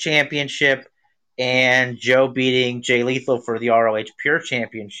ROH Championship, and Joe beating Jay Lethal for the ROH Pure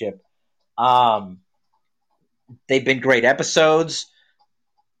Championship. They've been great episodes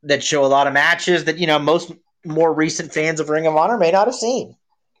that show a lot of matches that, most more recent fans of Ring of Honor may not have seen.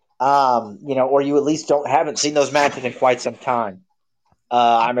 Or you at least haven't seen those matches in quite some time.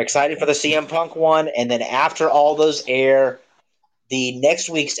 I'm excited for the CM Punk one, and then after all those air, the next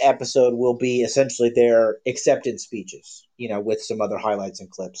week's episode will be essentially their acceptance speeches, with some other highlights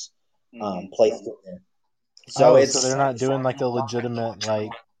and clips. placed in there. So so they're not doing like a legitimate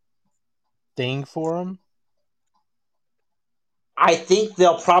like thing for him. I think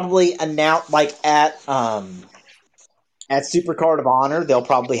they'll probably announce like at Supercard of Honor, they'll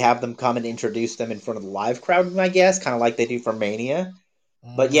probably have them come and introduce them in front of the live crowd, I guess, kind of like they do for Mania.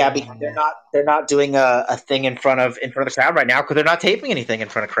 But yeah, because they're not doing a thing in front of the crowd right now because they're not taping anything in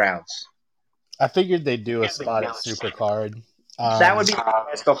front of crowds. I figured they'd do a spot at Supercard. That would be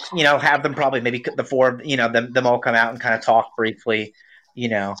nice. They'll have them probably maybe the four them all come out and kind of talk briefly.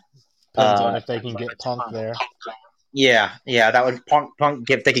 Depends on if they can get Punk there. Yeah, that would Punk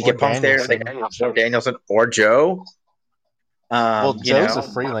if they could get Punk there, or Danielson or Joe. Well, Joe's a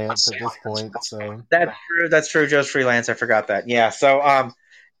freelance at this point, so that's true. That's true. Joe's freelance. I forgot that. Yeah. So,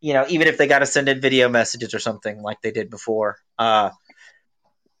 even if they got to send in video messages or something like they did before. But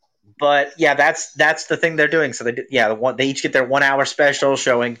yeah, that's the thing they're doing. So they each get their 1 hour special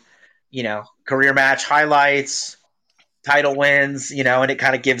showing, career match highlights, title wins, and it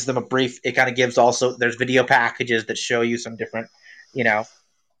kind of gives them a brief. It kind of gives also there's video packages that show you some different,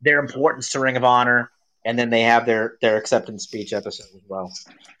 their importance to Ring of Honor. And then they have their acceptance speech episode as well.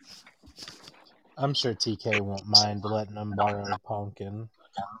 I'm sure TK won't mind letting them borrow Punk and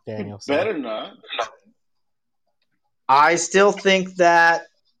Danielson. Better not. I still think that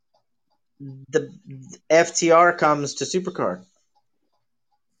the FTR comes to Supercard.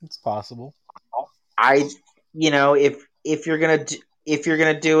 It's possible. If you're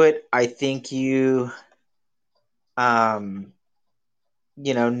gonna do it, I think you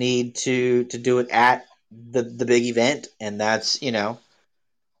need to do it at the big event, and that's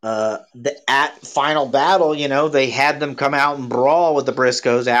at Final Battle. They had them come out and brawl with the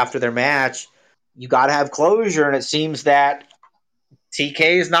Briscoes after their match. You got to have closure, and it seems that TK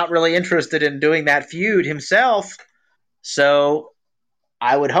is not really interested in doing that feud himself. So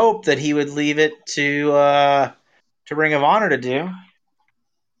I would hope that he would leave it to Ring of Honor to do.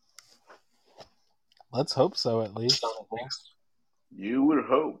 Let's hope so, at least. You would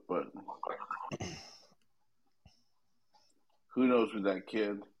hope, but who knows with that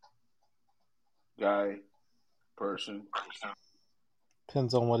kid, guy, person.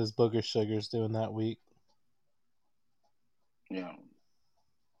 Depends on what his booger sugar's doing that week. Yeah.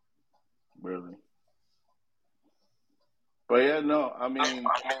 Really. But yeah, no, I mean,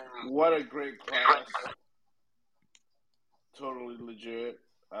 what a great class. Totally legit.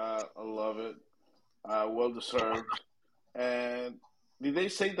 I love it. Well deserved. And did they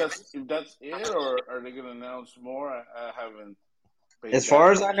say if that's it, or are they going to announce more? I haven't. As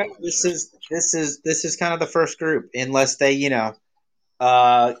far as I know, this is kind of the first group, unless they do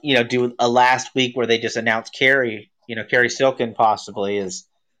a last week where they just announce Carrie. Carrie Silken possibly is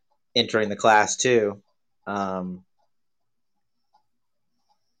entering the class too.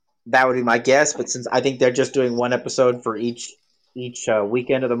 That would be my guess, but since I think they're just doing one episode for each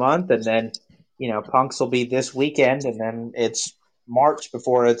weekend of the month, and then Punks will be this weekend, and then it's March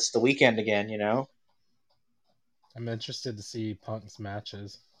before it's the weekend again. I'm interested to see Punk's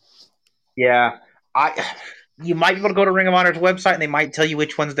matches. Yeah, you might be able to go to Ring of Honor's website, and they might tell you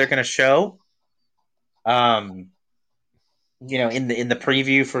which ones they're going to show. In the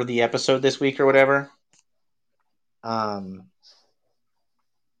preview for the episode this week or whatever.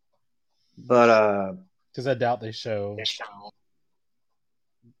 But because I doubt they show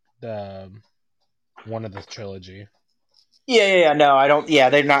the one of the trilogy. Yeah. No, I don't. Yeah,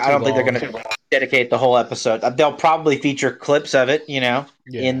 they're not. I don't think they're going to dedicate the whole episode. They'll probably feature clips of it. In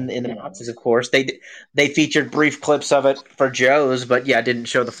the matches, of course. They featured brief clips of it for Joe's, but didn't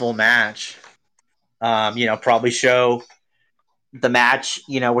show the full match. Probably show the match.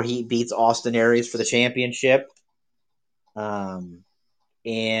 Where he beats Austin Aries for the championship. And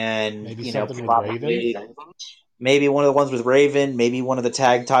maybe something with Raven. Maybe one of the ones with Raven. Maybe one of the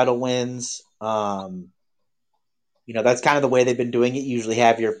tag title wins. That's kind of the way they've been doing it. You usually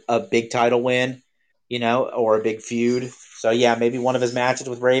have a big title win, or a big feud. So maybe one of his matches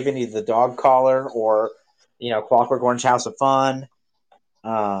with Raven, either the Dog Collar or Clockwork Orange House of Fun.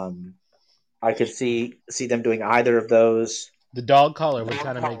 I could see them doing either of those. The Dog Collar would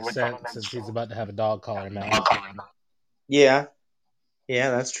kind of make sense since he's about to have a Dog Collar match. Yeah,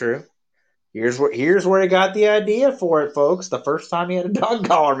 that's true. Here's where he got the idea for it, folks. The first time he had a Dog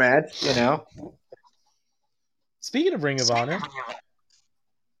Collar match, Speaking of Ring of Honor,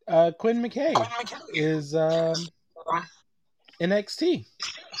 Quinn McKay is NXT.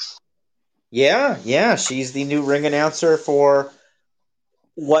 Yeah. She's the new ring announcer for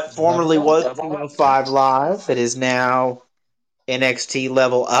what formerly was 205 Live. It is now NXT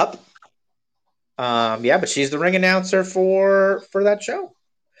Level Up. But she's the ring announcer for that show.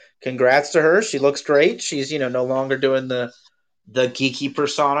 congrats to her. She looks great. She's no longer doing the geeky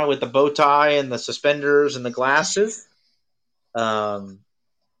persona with the bow tie and the suspenders and the glasses. I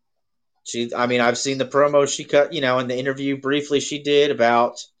mean, I've seen the promo she cut, in the interview briefly she did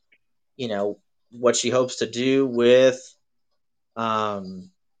about, what she hopes to do with NXT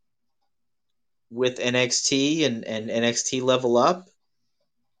and NXT Level Up.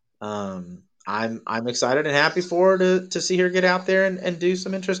 I'm excited and happy for her to see her get out there and do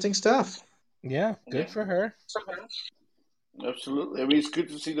some interesting stuff. Yeah, good for her. Absolutely. I mean, it's good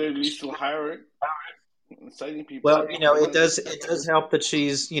to see they're at least still hiring, exciting people. Well, it does help that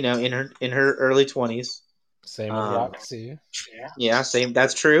she's in her early 20s. Same with Roxy. Yeah, same.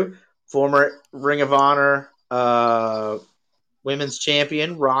 That's true. Former Ring of Honor women's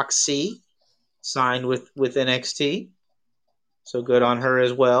champion Roxy signed with NXT. So good on her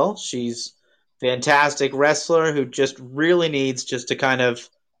as well. She's fantastic wrestler who just really needs just to kind of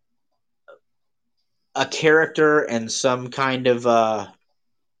a character and some kind of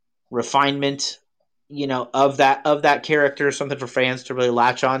refinement, of that character, something for fans to really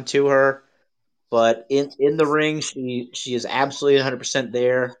latch on to her. But in the ring, she is absolutely 100%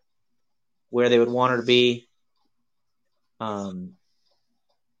 there, where they would want her to be.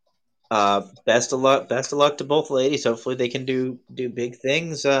 Best of luck to both ladies. Hopefully they can do big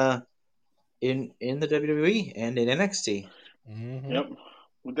things in the WWE and in NXT. Mm-hmm. Yep.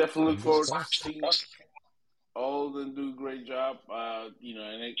 We definitely look forward to seeing all of them do a great job.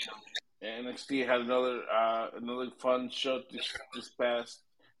 NXT had another fun show this past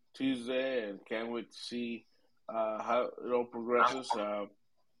Tuesday, and can't wait to see how it all progresses.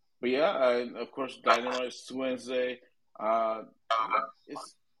 But yeah, and of course, Dynamite's Wednesday.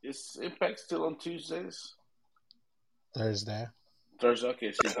 Is Impact still on Tuesdays? Thursday.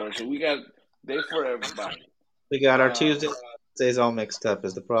 Okay, see Thursday. We got day for everybody. We got our Tuesdays all mixed up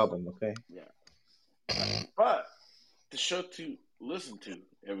is the problem, okay? Yeah. But the show to listen to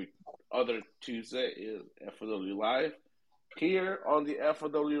every other Tuesday is FOW Live here on the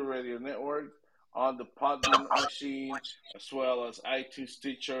FOW Radio Network, on the Podbean machine, as well as iTunes,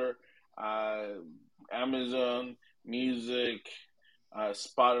 Stitcher, Amazon Music,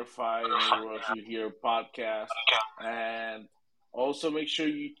 Spotify, and everywhere else you hear podcasts. And also make sure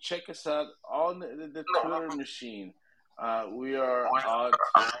you check us out on the Twitter machine. We are on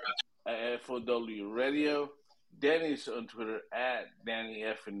FOW Radio. Danny's on Twitter at Danny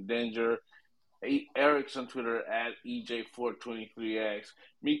F. in Danger. Eric's on Twitter at EJ423X.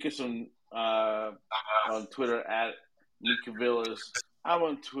 Mika's on Twitter at Mika Villas. I'm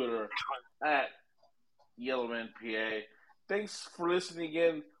on Twitter at YellowmanPA. Thanks for listening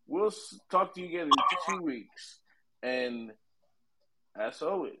again. We'll talk to you again in 2 weeks. And as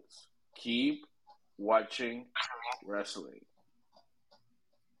always, keep watching wrestling.